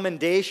Paul's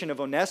commendation of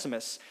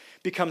Onesimus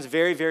becomes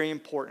very, very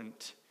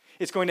important.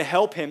 It's going to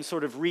help him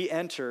sort of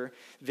re-enter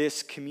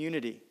this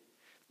community.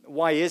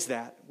 Why is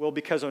that? Well,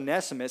 because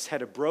Onesimus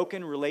had a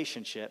broken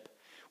relationship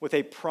with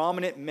a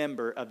prominent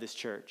member of this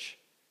church.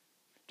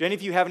 Do any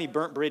of you have any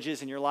burnt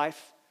bridges in your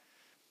life?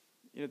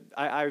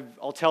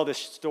 I'll tell this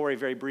story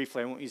very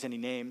briefly. I won't use any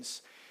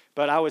names.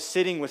 But I was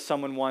sitting with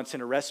someone once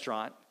in a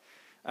restaurant,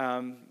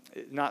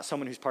 not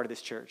someone who's part of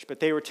this church, but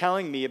they were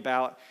telling me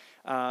about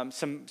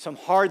some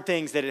hard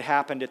things that had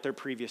happened at their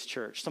previous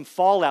church, some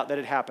fallout that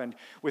had happened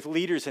with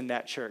leaders in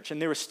that church,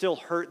 and there was still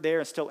hurt there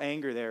and still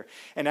anger there.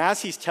 And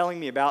as he's telling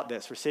me about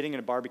this, we're sitting in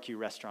a barbecue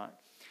restaurant.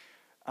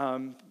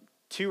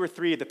 2 or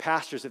 3 of the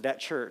pastors of that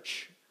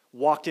church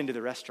walked into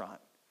the restaurant,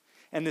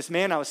 and this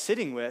man I was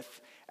sitting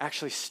with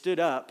actually stood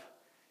up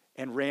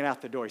and ran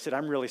out the door. He said,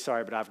 "I'm really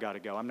sorry, but I've got to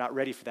go. I'm not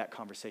ready for that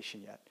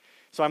conversation yet."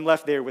 So I'm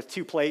left there with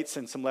 2 plates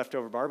and some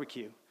leftover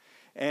barbecue.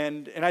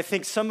 And I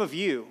think some of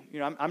you,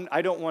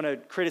 I don't want to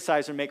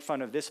criticize or make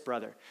fun of this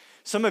brother.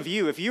 Some of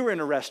you, if you were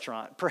in a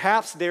restaurant,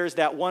 perhaps there's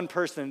that one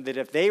person that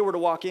if they were to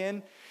walk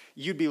in,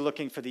 you'd be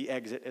looking for the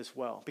exit as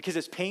well, because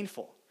it's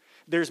painful.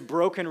 There's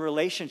broken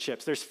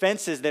relationships. There's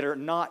fences that are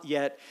not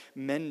yet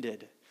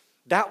mended.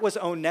 That was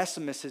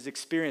Onesimus'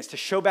 experience. To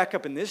show back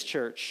up in this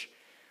church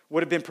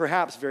would have been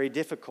perhaps very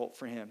difficult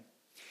for him.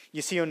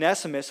 You see,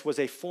 Onesimus was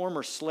a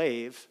former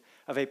slave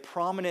of a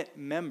prominent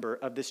member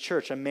of this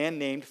church, a man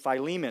named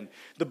Philemon.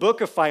 The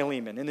book of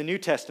Philemon in the New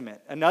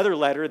Testament, another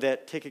letter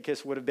that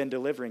Tychicus would have been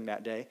delivering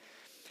that day,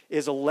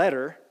 is a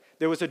letter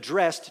that was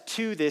addressed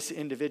to this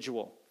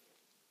individual.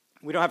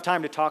 We don't have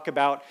time to talk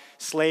about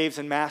slaves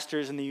and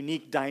masters and the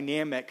unique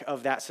dynamic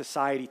of that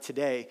society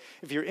today.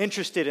 If you're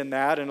interested in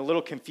that and a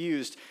little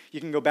confused, you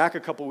can go back a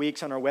couple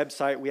weeks on our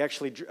website. We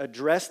actually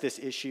address this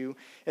issue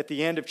at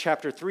the end of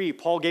chapter 3.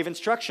 Paul gave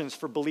instructions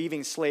for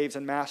believing slaves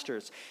and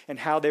masters and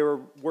how they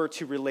were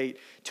to relate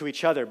to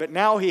each other. But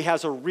now he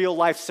has a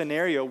real-life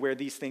scenario where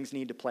these things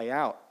need to play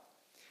out,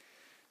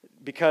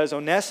 because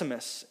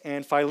Onesimus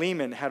and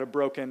Philemon had a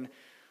broken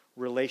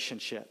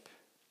relationship.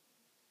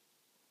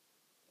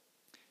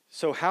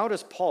 So how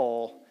does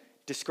Paul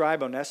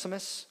describe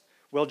Onesimus?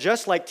 Well,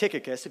 just like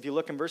Tychicus, if you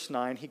look in verse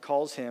 9, he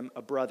calls him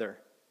a brother.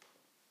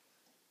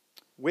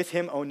 With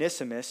him,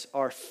 Onesimus,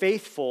 our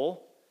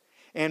faithful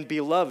and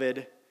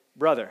beloved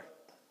brother.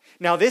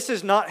 Now, this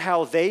is not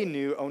how they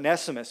knew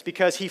Onesimus,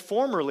 because he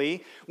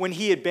formerly, when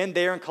he had been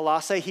there in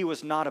Colossae, he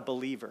was not a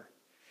believer.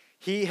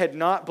 He had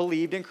not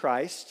believed in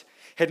Christ,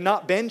 had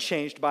not been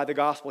changed by the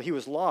gospel. He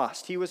was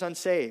lost. He was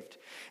unsaved.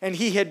 And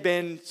he had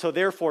been, so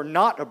therefore,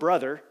 not a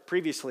brother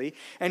previously,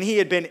 and he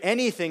had been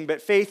anything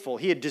but faithful.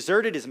 He had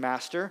deserted his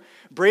master,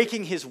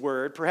 breaking his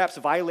word, perhaps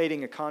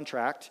violating a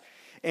contract,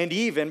 and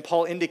even,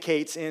 Paul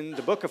indicates in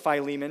the book of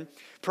Philemon,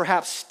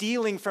 perhaps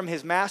stealing from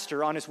his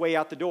master on his way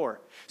out the door.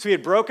 So he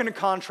had broken a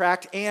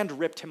contract and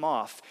ripped him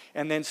off,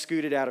 and then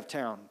scooted out of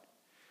town.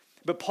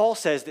 But Paul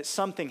says that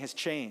something has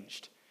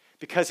changed,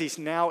 because he's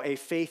now a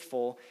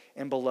faithful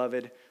and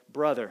beloved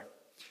brother.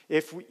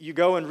 If you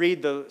go and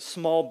read the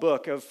small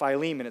book of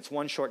Philemon, it's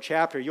one short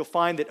chapter, you'll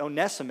find that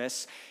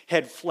Onesimus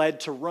had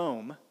fled to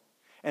Rome,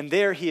 and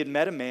there he had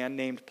met a man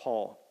named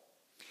Paul.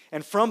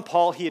 And from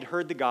Paul, he had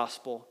heard the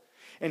gospel,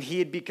 and he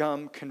had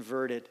become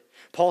converted.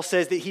 Paul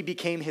says that he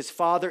became his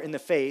father in the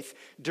faith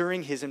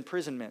during his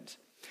imprisonment.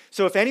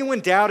 So if anyone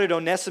doubted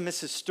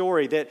Onesimus'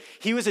 story, that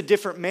he was a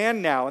different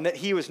man now, and that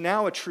he was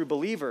now a true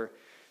believer,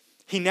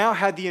 he now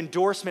had the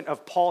endorsement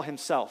of Paul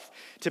himself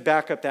to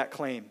back up that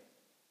claim.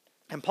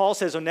 And Paul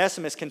says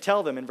Onesimus can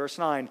tell them in verse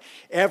 9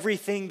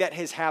 everything that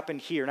has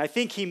happened here. And I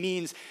think he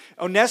means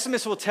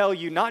Onesimus will tell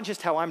you not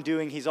just how I'm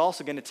doing, he's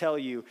also going to tell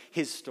you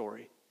his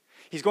story.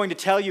 He's going to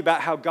tell you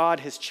about how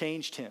God has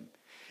changed him.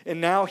 And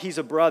now he's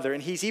a brother,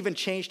 and he's even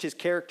changed his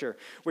character,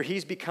 where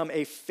he's become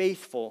a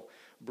faithful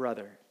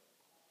brother.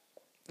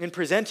 In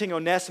presenting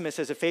Onesimus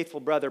as a faithful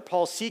brother,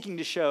 Paul's seeking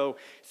to show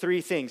 3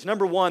 things.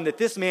 Number 1, that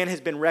this man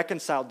has been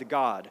reconciled to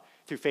God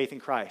through faith in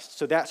Christ.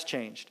 So that's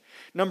changed.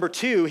 Number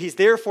 2, he's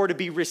therefore to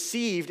be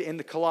received in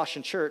the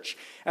Colossian church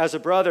as a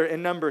brother.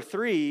 And number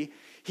 3,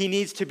 he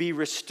needs to be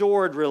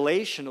restored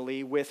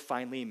relationally with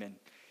Philemon,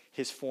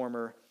 his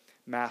former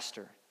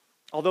master.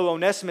 Although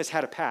Onesimus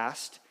had a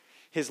past,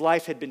 his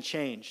life had been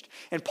changed.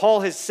 And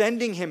Paul is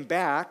sending him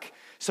back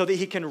so that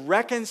he can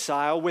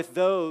reconcile with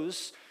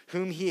those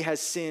whom he has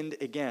sinned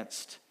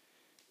against,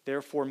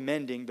 therefore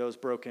mending those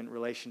broken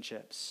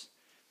relationships.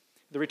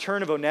 The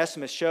return of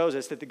Onesimus shows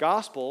us that the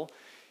gospel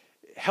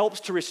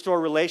helps to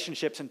restore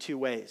relationships in 2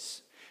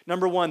 ways.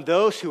 Number 1,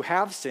 those who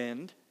have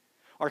sinned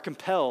are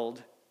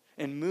compelled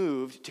and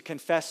moved to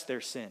confess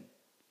their sin.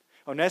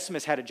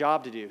 Onesimus had a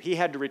job to do. He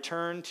had to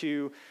return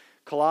to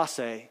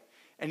Colossae,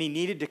 and he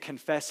needed to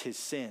confess his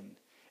sin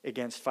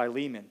against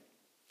Philemon.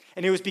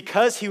 And it was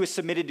because he was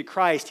submitted to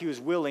Christ, he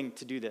was willing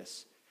to do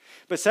this.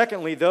 But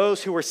secondly,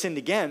 those who were sinned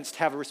against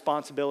have a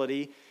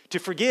responsibility to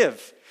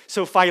forgive.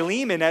 So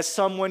Philemon, as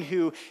someone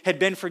who had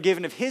been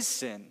forgiven of his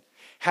sin,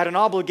 had an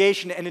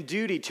obligation and a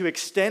duty to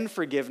extend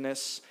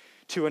forgiveness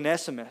to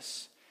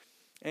Onesimus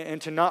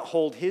and to not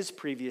hold his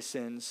previous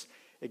sins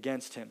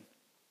against him.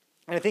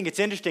 And I think it's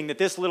interesting that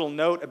this little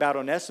note about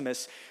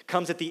Onesimus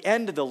comes at the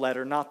end of the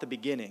letter, not the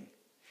beginning.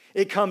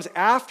 It comes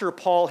after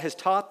Paul has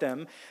taught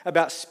them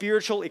about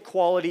spiritual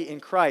equality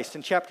in Christ.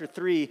 In chapter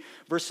 3,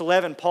 verse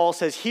 11, Paul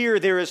says, "Here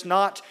there is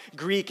not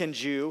Greek and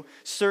Jew,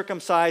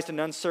 circumcised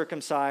and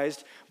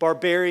uncircumcised,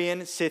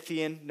 barbarian,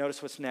 Scythian,"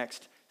 notice what's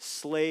next,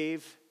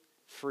 "slave,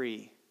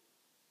 free.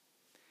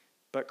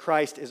 But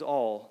Christ is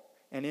all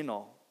and in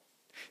all."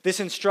 This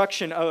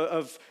instruction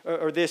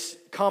or this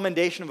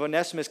commendation of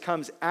Onesimus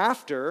comes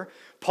after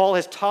Paul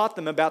has taught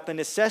them about the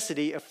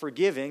necessity of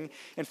forgiving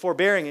and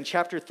forbearing. In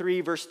chapter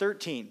 3, verse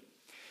 13,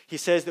 he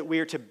says that we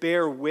are to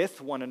bear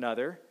with one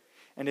another,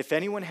 and if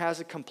anyone has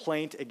a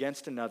complaint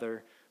against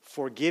another,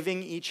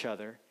 forgiving each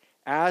other,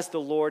 as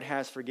the Lord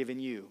has forgiven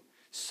you,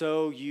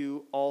 so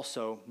you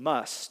also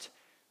must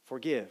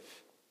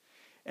forgive.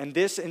 And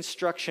this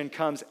instruction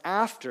comes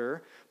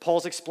after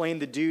Paul's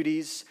explained the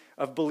duties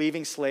of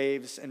believing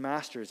slaves and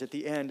masters at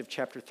the end of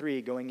chapter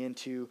 3, going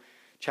into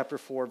chapter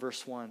 4,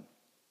 verse 1.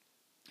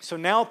 So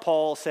now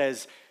Paul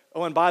says,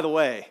 oh, and by the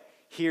way,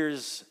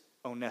 here's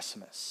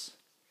Onesimus.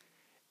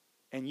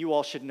 And you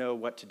all should know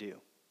what to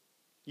do.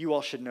 You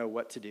all should know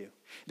what to do.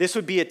 This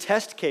would be a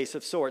test case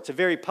of sorts, a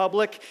very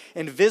public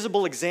and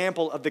visible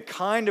example of the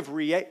kind of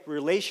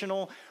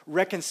relational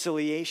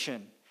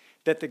reconciliation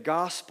that the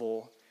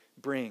gospel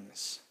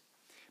brings.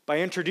 By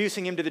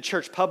introducing him to the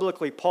church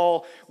publicly,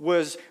 Paul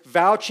was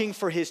vouching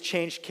for his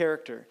changed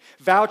character,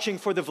 vouching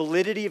for the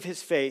validity of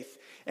his faith,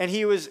 and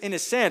he was, in a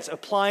sense,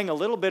 applying a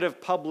little bit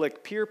of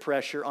public peer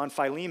pressure on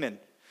Philemon.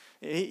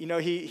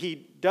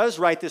 He does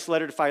write this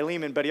letter to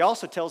Philemon, but he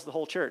also tells the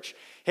whole church,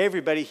 hey,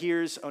 everybody,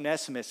 here's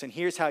Onesimus, and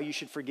here's how you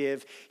should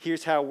forgive,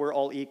 here's how we're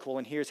all equal,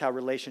 and here's how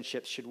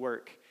relationships should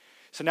work.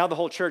 So now the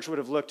whole church would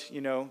have looked,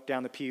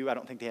 down the pew, I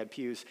don't think they had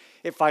pews,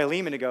 at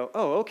Philemon to go,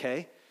 oh,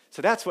 okay,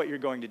 so that's what you're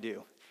going to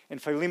do.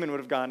 And Philemon would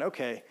have gone,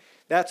 okay,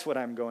 that's what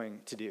I'm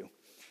going to do.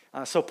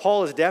 So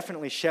Paul is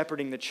definitely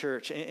shepherding the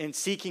church and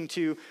seeking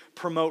to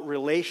promote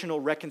relational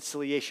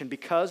reconciliation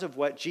because of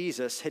what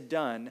Jesus had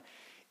done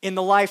in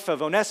the life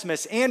of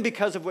Onesimus and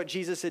because of what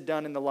Jesus had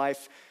done in the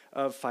life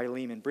of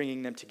Philemon,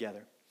 bringing them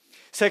together.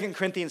 2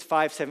 Corinthians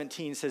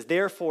 5:17 says,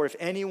 "Therefore, if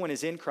anyone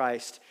is in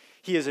Christ,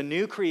 he is a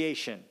new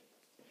creation.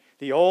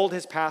 The old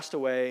has passed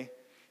away.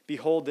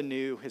 Behold, the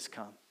new has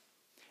come."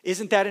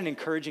 Isn't that an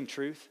encouraging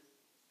truth?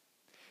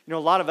 A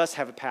lot of us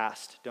have a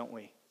past, don't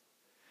we?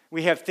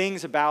 We have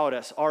things about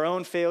us, our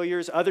own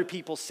failures, other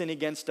people's sin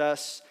against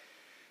us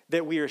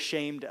that we are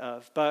ashamed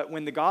of. But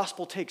when the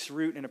gospel takes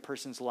root in a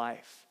person's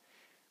life,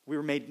 we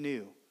were made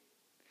new.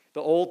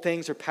 The old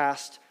things are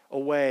passed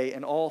away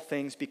and all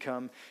things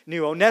become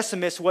new.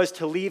 Onesimus was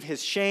to leave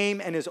his shame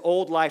and his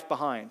old life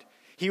behind.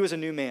 He was a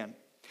new man.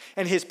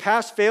 And his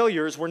past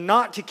failures were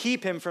not to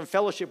keep him from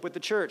fellowship with the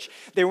church.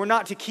 They were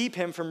not to keep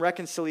him from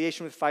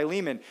reconciliation with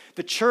Philemon.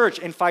 The church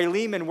and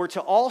Philemon were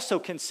to also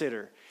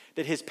consider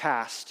that his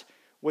past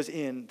was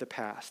in the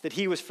past, that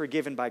he was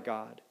forgiven by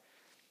God.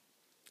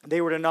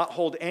 They were to not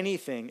hold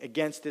anything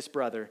against this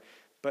brother,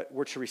 but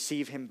were to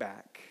receive him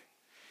back.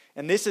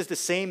 And this is the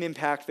same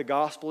impact the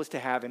gospel is to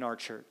have in our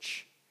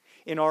church,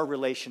 in our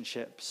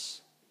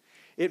relationships.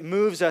 It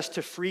moves us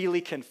to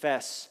freely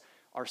confess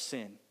our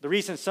sin. The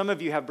reason some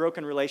of you have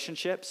broken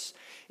relationships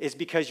is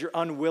because you're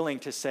unwilling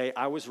to say,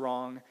 I was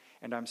wrong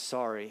and I'm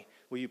sorry.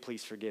 Will you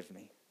please forgive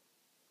me?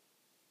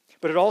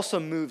 But it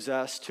also moves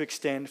us to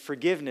extend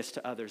forgiveness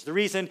to others. The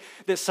reason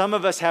that some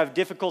of us have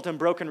difficult and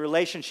broken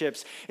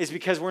relationships is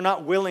because we're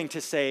not willing to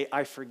say,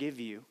 I forgive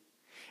you.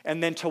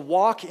 And then to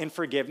walk in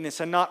forgiveness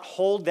and not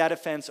hold that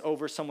offense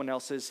over someone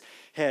else's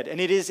head. And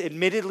it is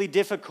admittedly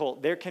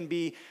difficult. There can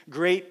be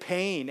great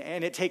pain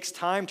and it takes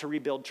time to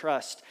rebuild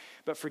trust.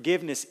 But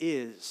forgiveness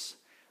is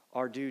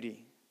our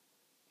duty.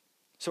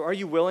 So are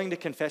you willing to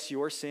confess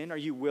your sin? Are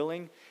you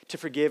willing to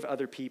forgive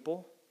other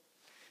people?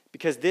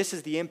 Because this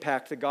is the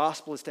impact the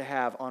gospel is to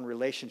have on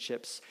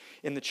relationships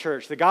in the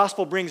church. The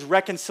gospel brings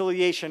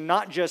reconciliation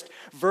not just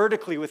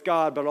vertically with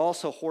God, but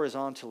also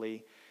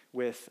horizontally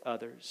with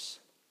others.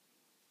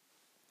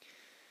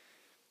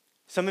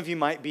 Some of you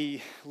might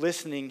be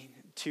listening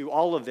to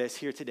all of this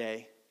here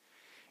today.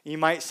 You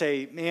might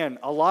say, man,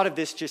 a lot of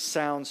this just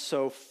sounds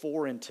so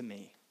foreign to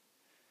me.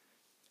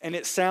 And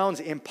it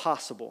sounds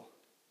impossible.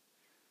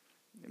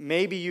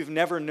 Maybe you've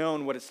never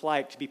known what it's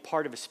like to be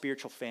part of a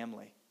spiritual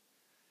family,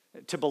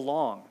 to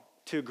belong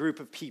to a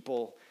group of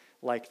people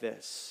like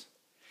this.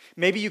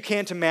 Maybe you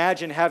can't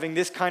imagine having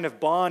this kind of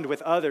bond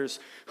with others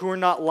who are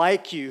not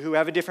like you, who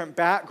have a different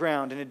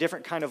background and a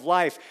different kind of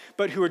life,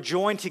 but who are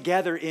joined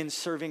together in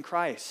serving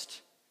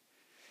Christ.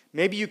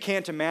 Maybe you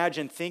can't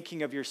imagine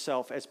thinking of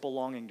yourself as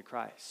belonging to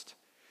Christ.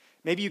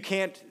 Maybe you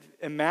can't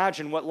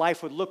imagine what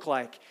life would look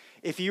like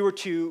if you were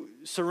to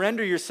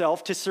surrender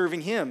yourself to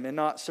serving Him and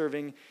not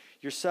serving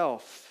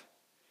yourself.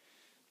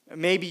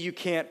 Maybe you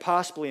can't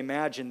possibly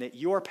imagine that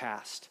your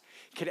past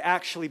could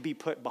actually be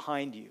put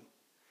behind you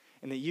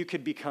and that you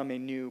could become a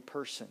new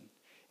person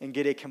and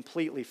get a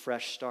completely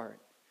fresh start.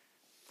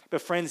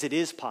 But friends, it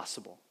is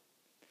possible.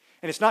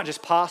 And it's not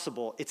just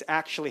possible, it's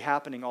actually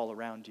happening all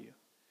around you.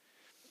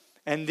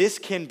 And this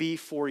can be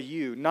for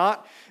you,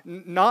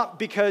 not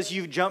because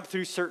you jump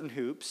through certain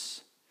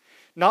hoops,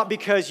 not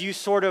because you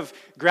sort of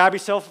grab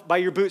yourself by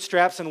your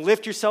bootstraps and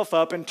lift yourself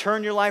up and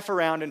turn your life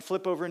around and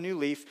flip over a new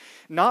leaf,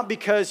 not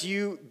because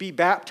you be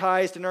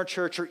baptized in our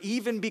church or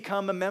even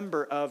become a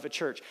member of a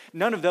church.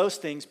 None of those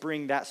things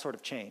bring that sort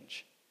of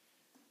change.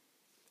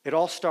 It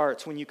all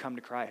starts when you come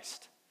to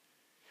Christ.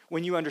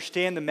 When you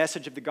understand the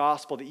message of the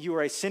gospel that you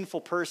are a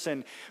sinful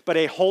person, but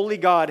a holy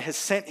God has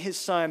sent his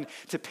Son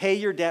to pay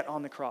your debt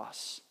on the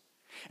cross.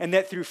 And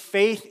that through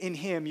faith in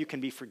him, you can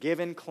be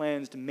forgiven,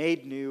 cleansed,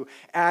 made new,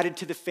 added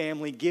to the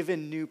family,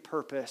 given new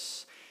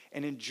purpose,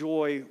 and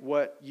enjoy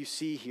what you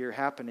see here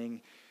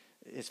happening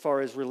as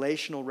far as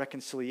relational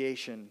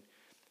reconciliation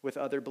with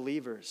other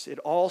believers. It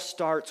all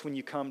starts when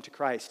you come to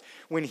Christ,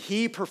 when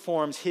he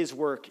performs his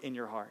work in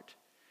your heart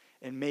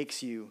and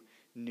makes you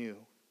new.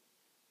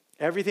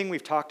 Everything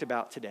we've talked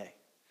about today,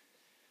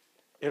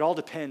 it all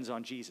depends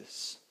on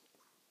Jesus.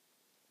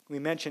 We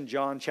mentioned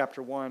John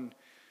chapter 1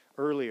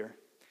 earlier.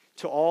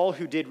 To all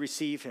who did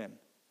receive him,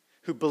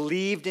 who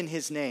believed in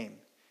his name,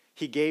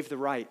 he gave the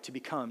right to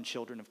become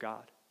children of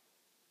God.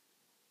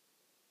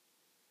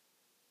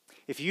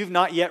 If you've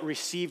not yet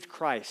received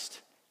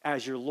Christ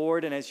as your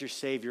Lord and as your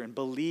Savior and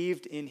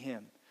believed in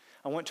him,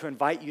 I want to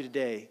invite you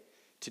today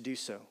to do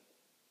so.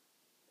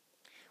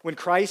 When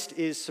Christ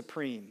is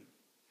supreme,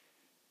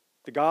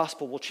 the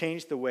gospel will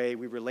change the way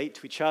we relate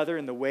to each other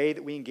and the way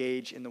that we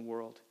engage in the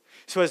world.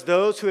 So as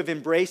those who have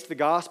embraced the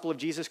gospel of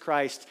Jesus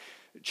Christ,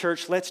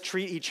 church, let's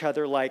treat each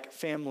other like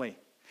family.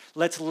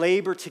 Let's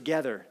labor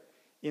together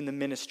in the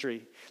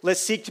ministry.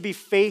 Let's seek to be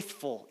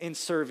faithful in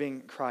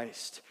serving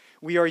Christ.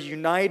 We are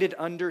united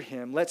under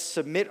him. Let's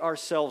submit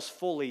ourselves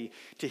fully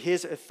to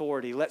his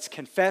authority. Let's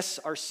confess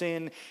our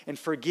sin and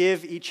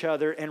forgive each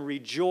other and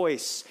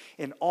rejoice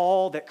in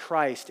all that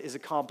Christ is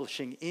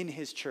accomplishing in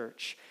his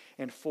church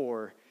and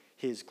for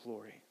his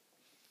glory.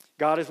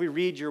 God, as we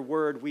read your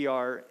word, we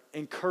are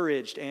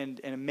encouraged and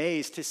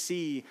amazed to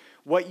see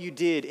what you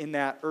did in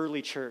that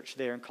early church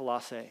there in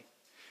Colossae.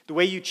 The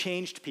way you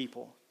changed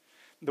people.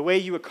 The way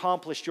you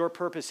accomplished your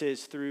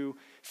purposes through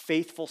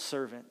faithful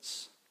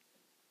servants.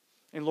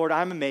 And Lord,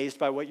 I'm amazed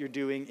by what you're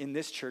doing in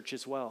this church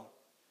as well.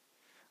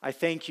 I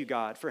thank you,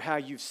 God, for how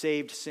you've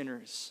saved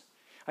sinners.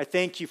 I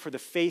thank you for the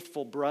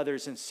faithful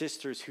brothers and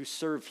sisters who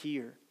serve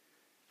here.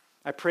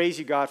 I praise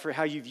you, God, for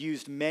how you've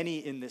used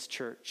many in this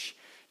church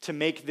to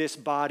make this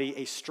body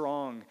a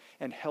strong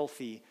and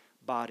healthy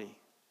body.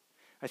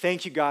 I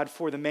thank you, God,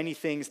 for the many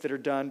things that are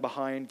done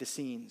behind the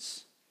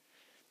scenes.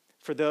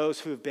 For those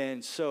who have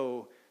been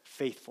so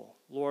faithful.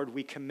 Lord,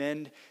 we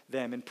commend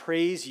them and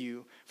praise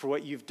you for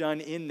what you've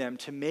done in them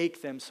to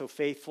make them so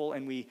faithful,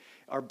 and we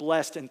are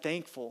blessed and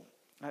thankful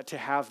to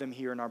have them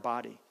here in our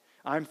body.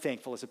 I'm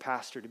thankful as a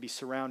pastor to be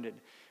surrounded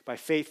by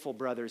faithful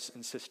brothers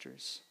and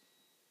sisters.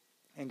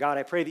 And God,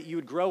 I pray that you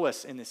would grow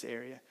us in this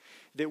area,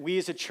 that we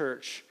as a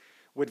church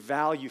would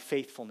value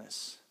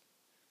faithfulness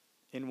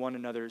in one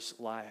another's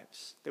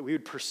lives, that we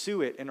would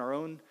pursue it in our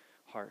own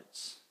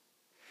hearts.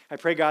 I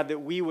pray, God,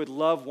 that we would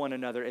love one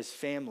another as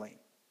family,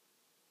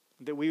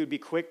 that we would be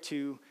quick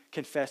to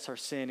confess our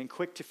sin and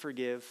quick to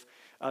forgive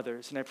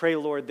others. And I pray,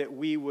 Lord, that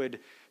we would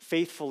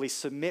faithfully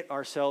submit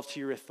ourselves to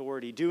your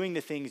authority, doing the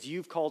things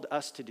you've called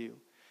us to do,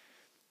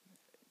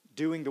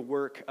 doing the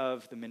work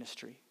of the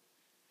ministry.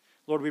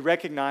 Lord, we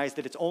recognize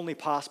that it's only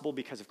possible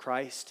because of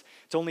Christ.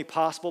 It's only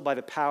possible by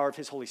the power of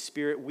his Holy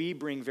Spirit. We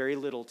bring very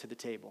little to the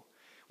table.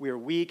 We are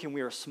weak and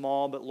we are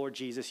small, but Lord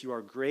Jesus, you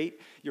are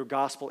great. Your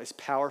gospel is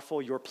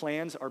powerful. Your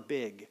plans are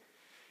big.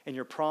 And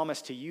your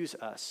promise to use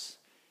us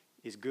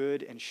is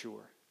good and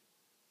sure.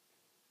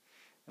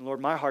 And Lord,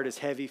 my heart is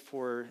heavy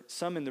for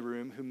some in the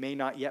room who may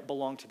not yet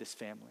belong to this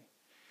family,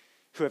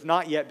 who have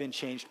not yet been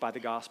changed by the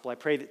gospel. I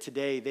pray that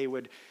today they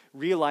would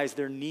realize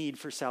their need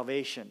for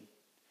salvation,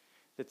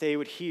 that they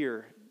would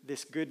hear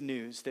this good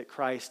news that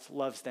Christ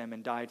loves them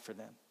and died for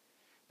them.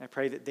 And I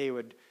pray that they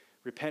would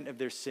repent of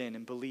their sin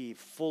and believe,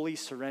 fully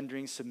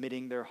surrendering,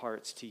 submitting their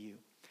hearts to you,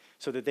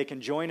 so that they can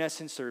join us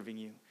in serving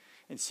you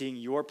and seeing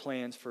your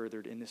plans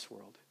furthered in this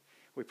world.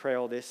 We pray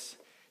all this,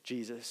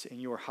 Jesus, in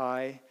your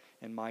high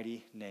and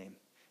mighty name.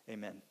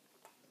 Amen.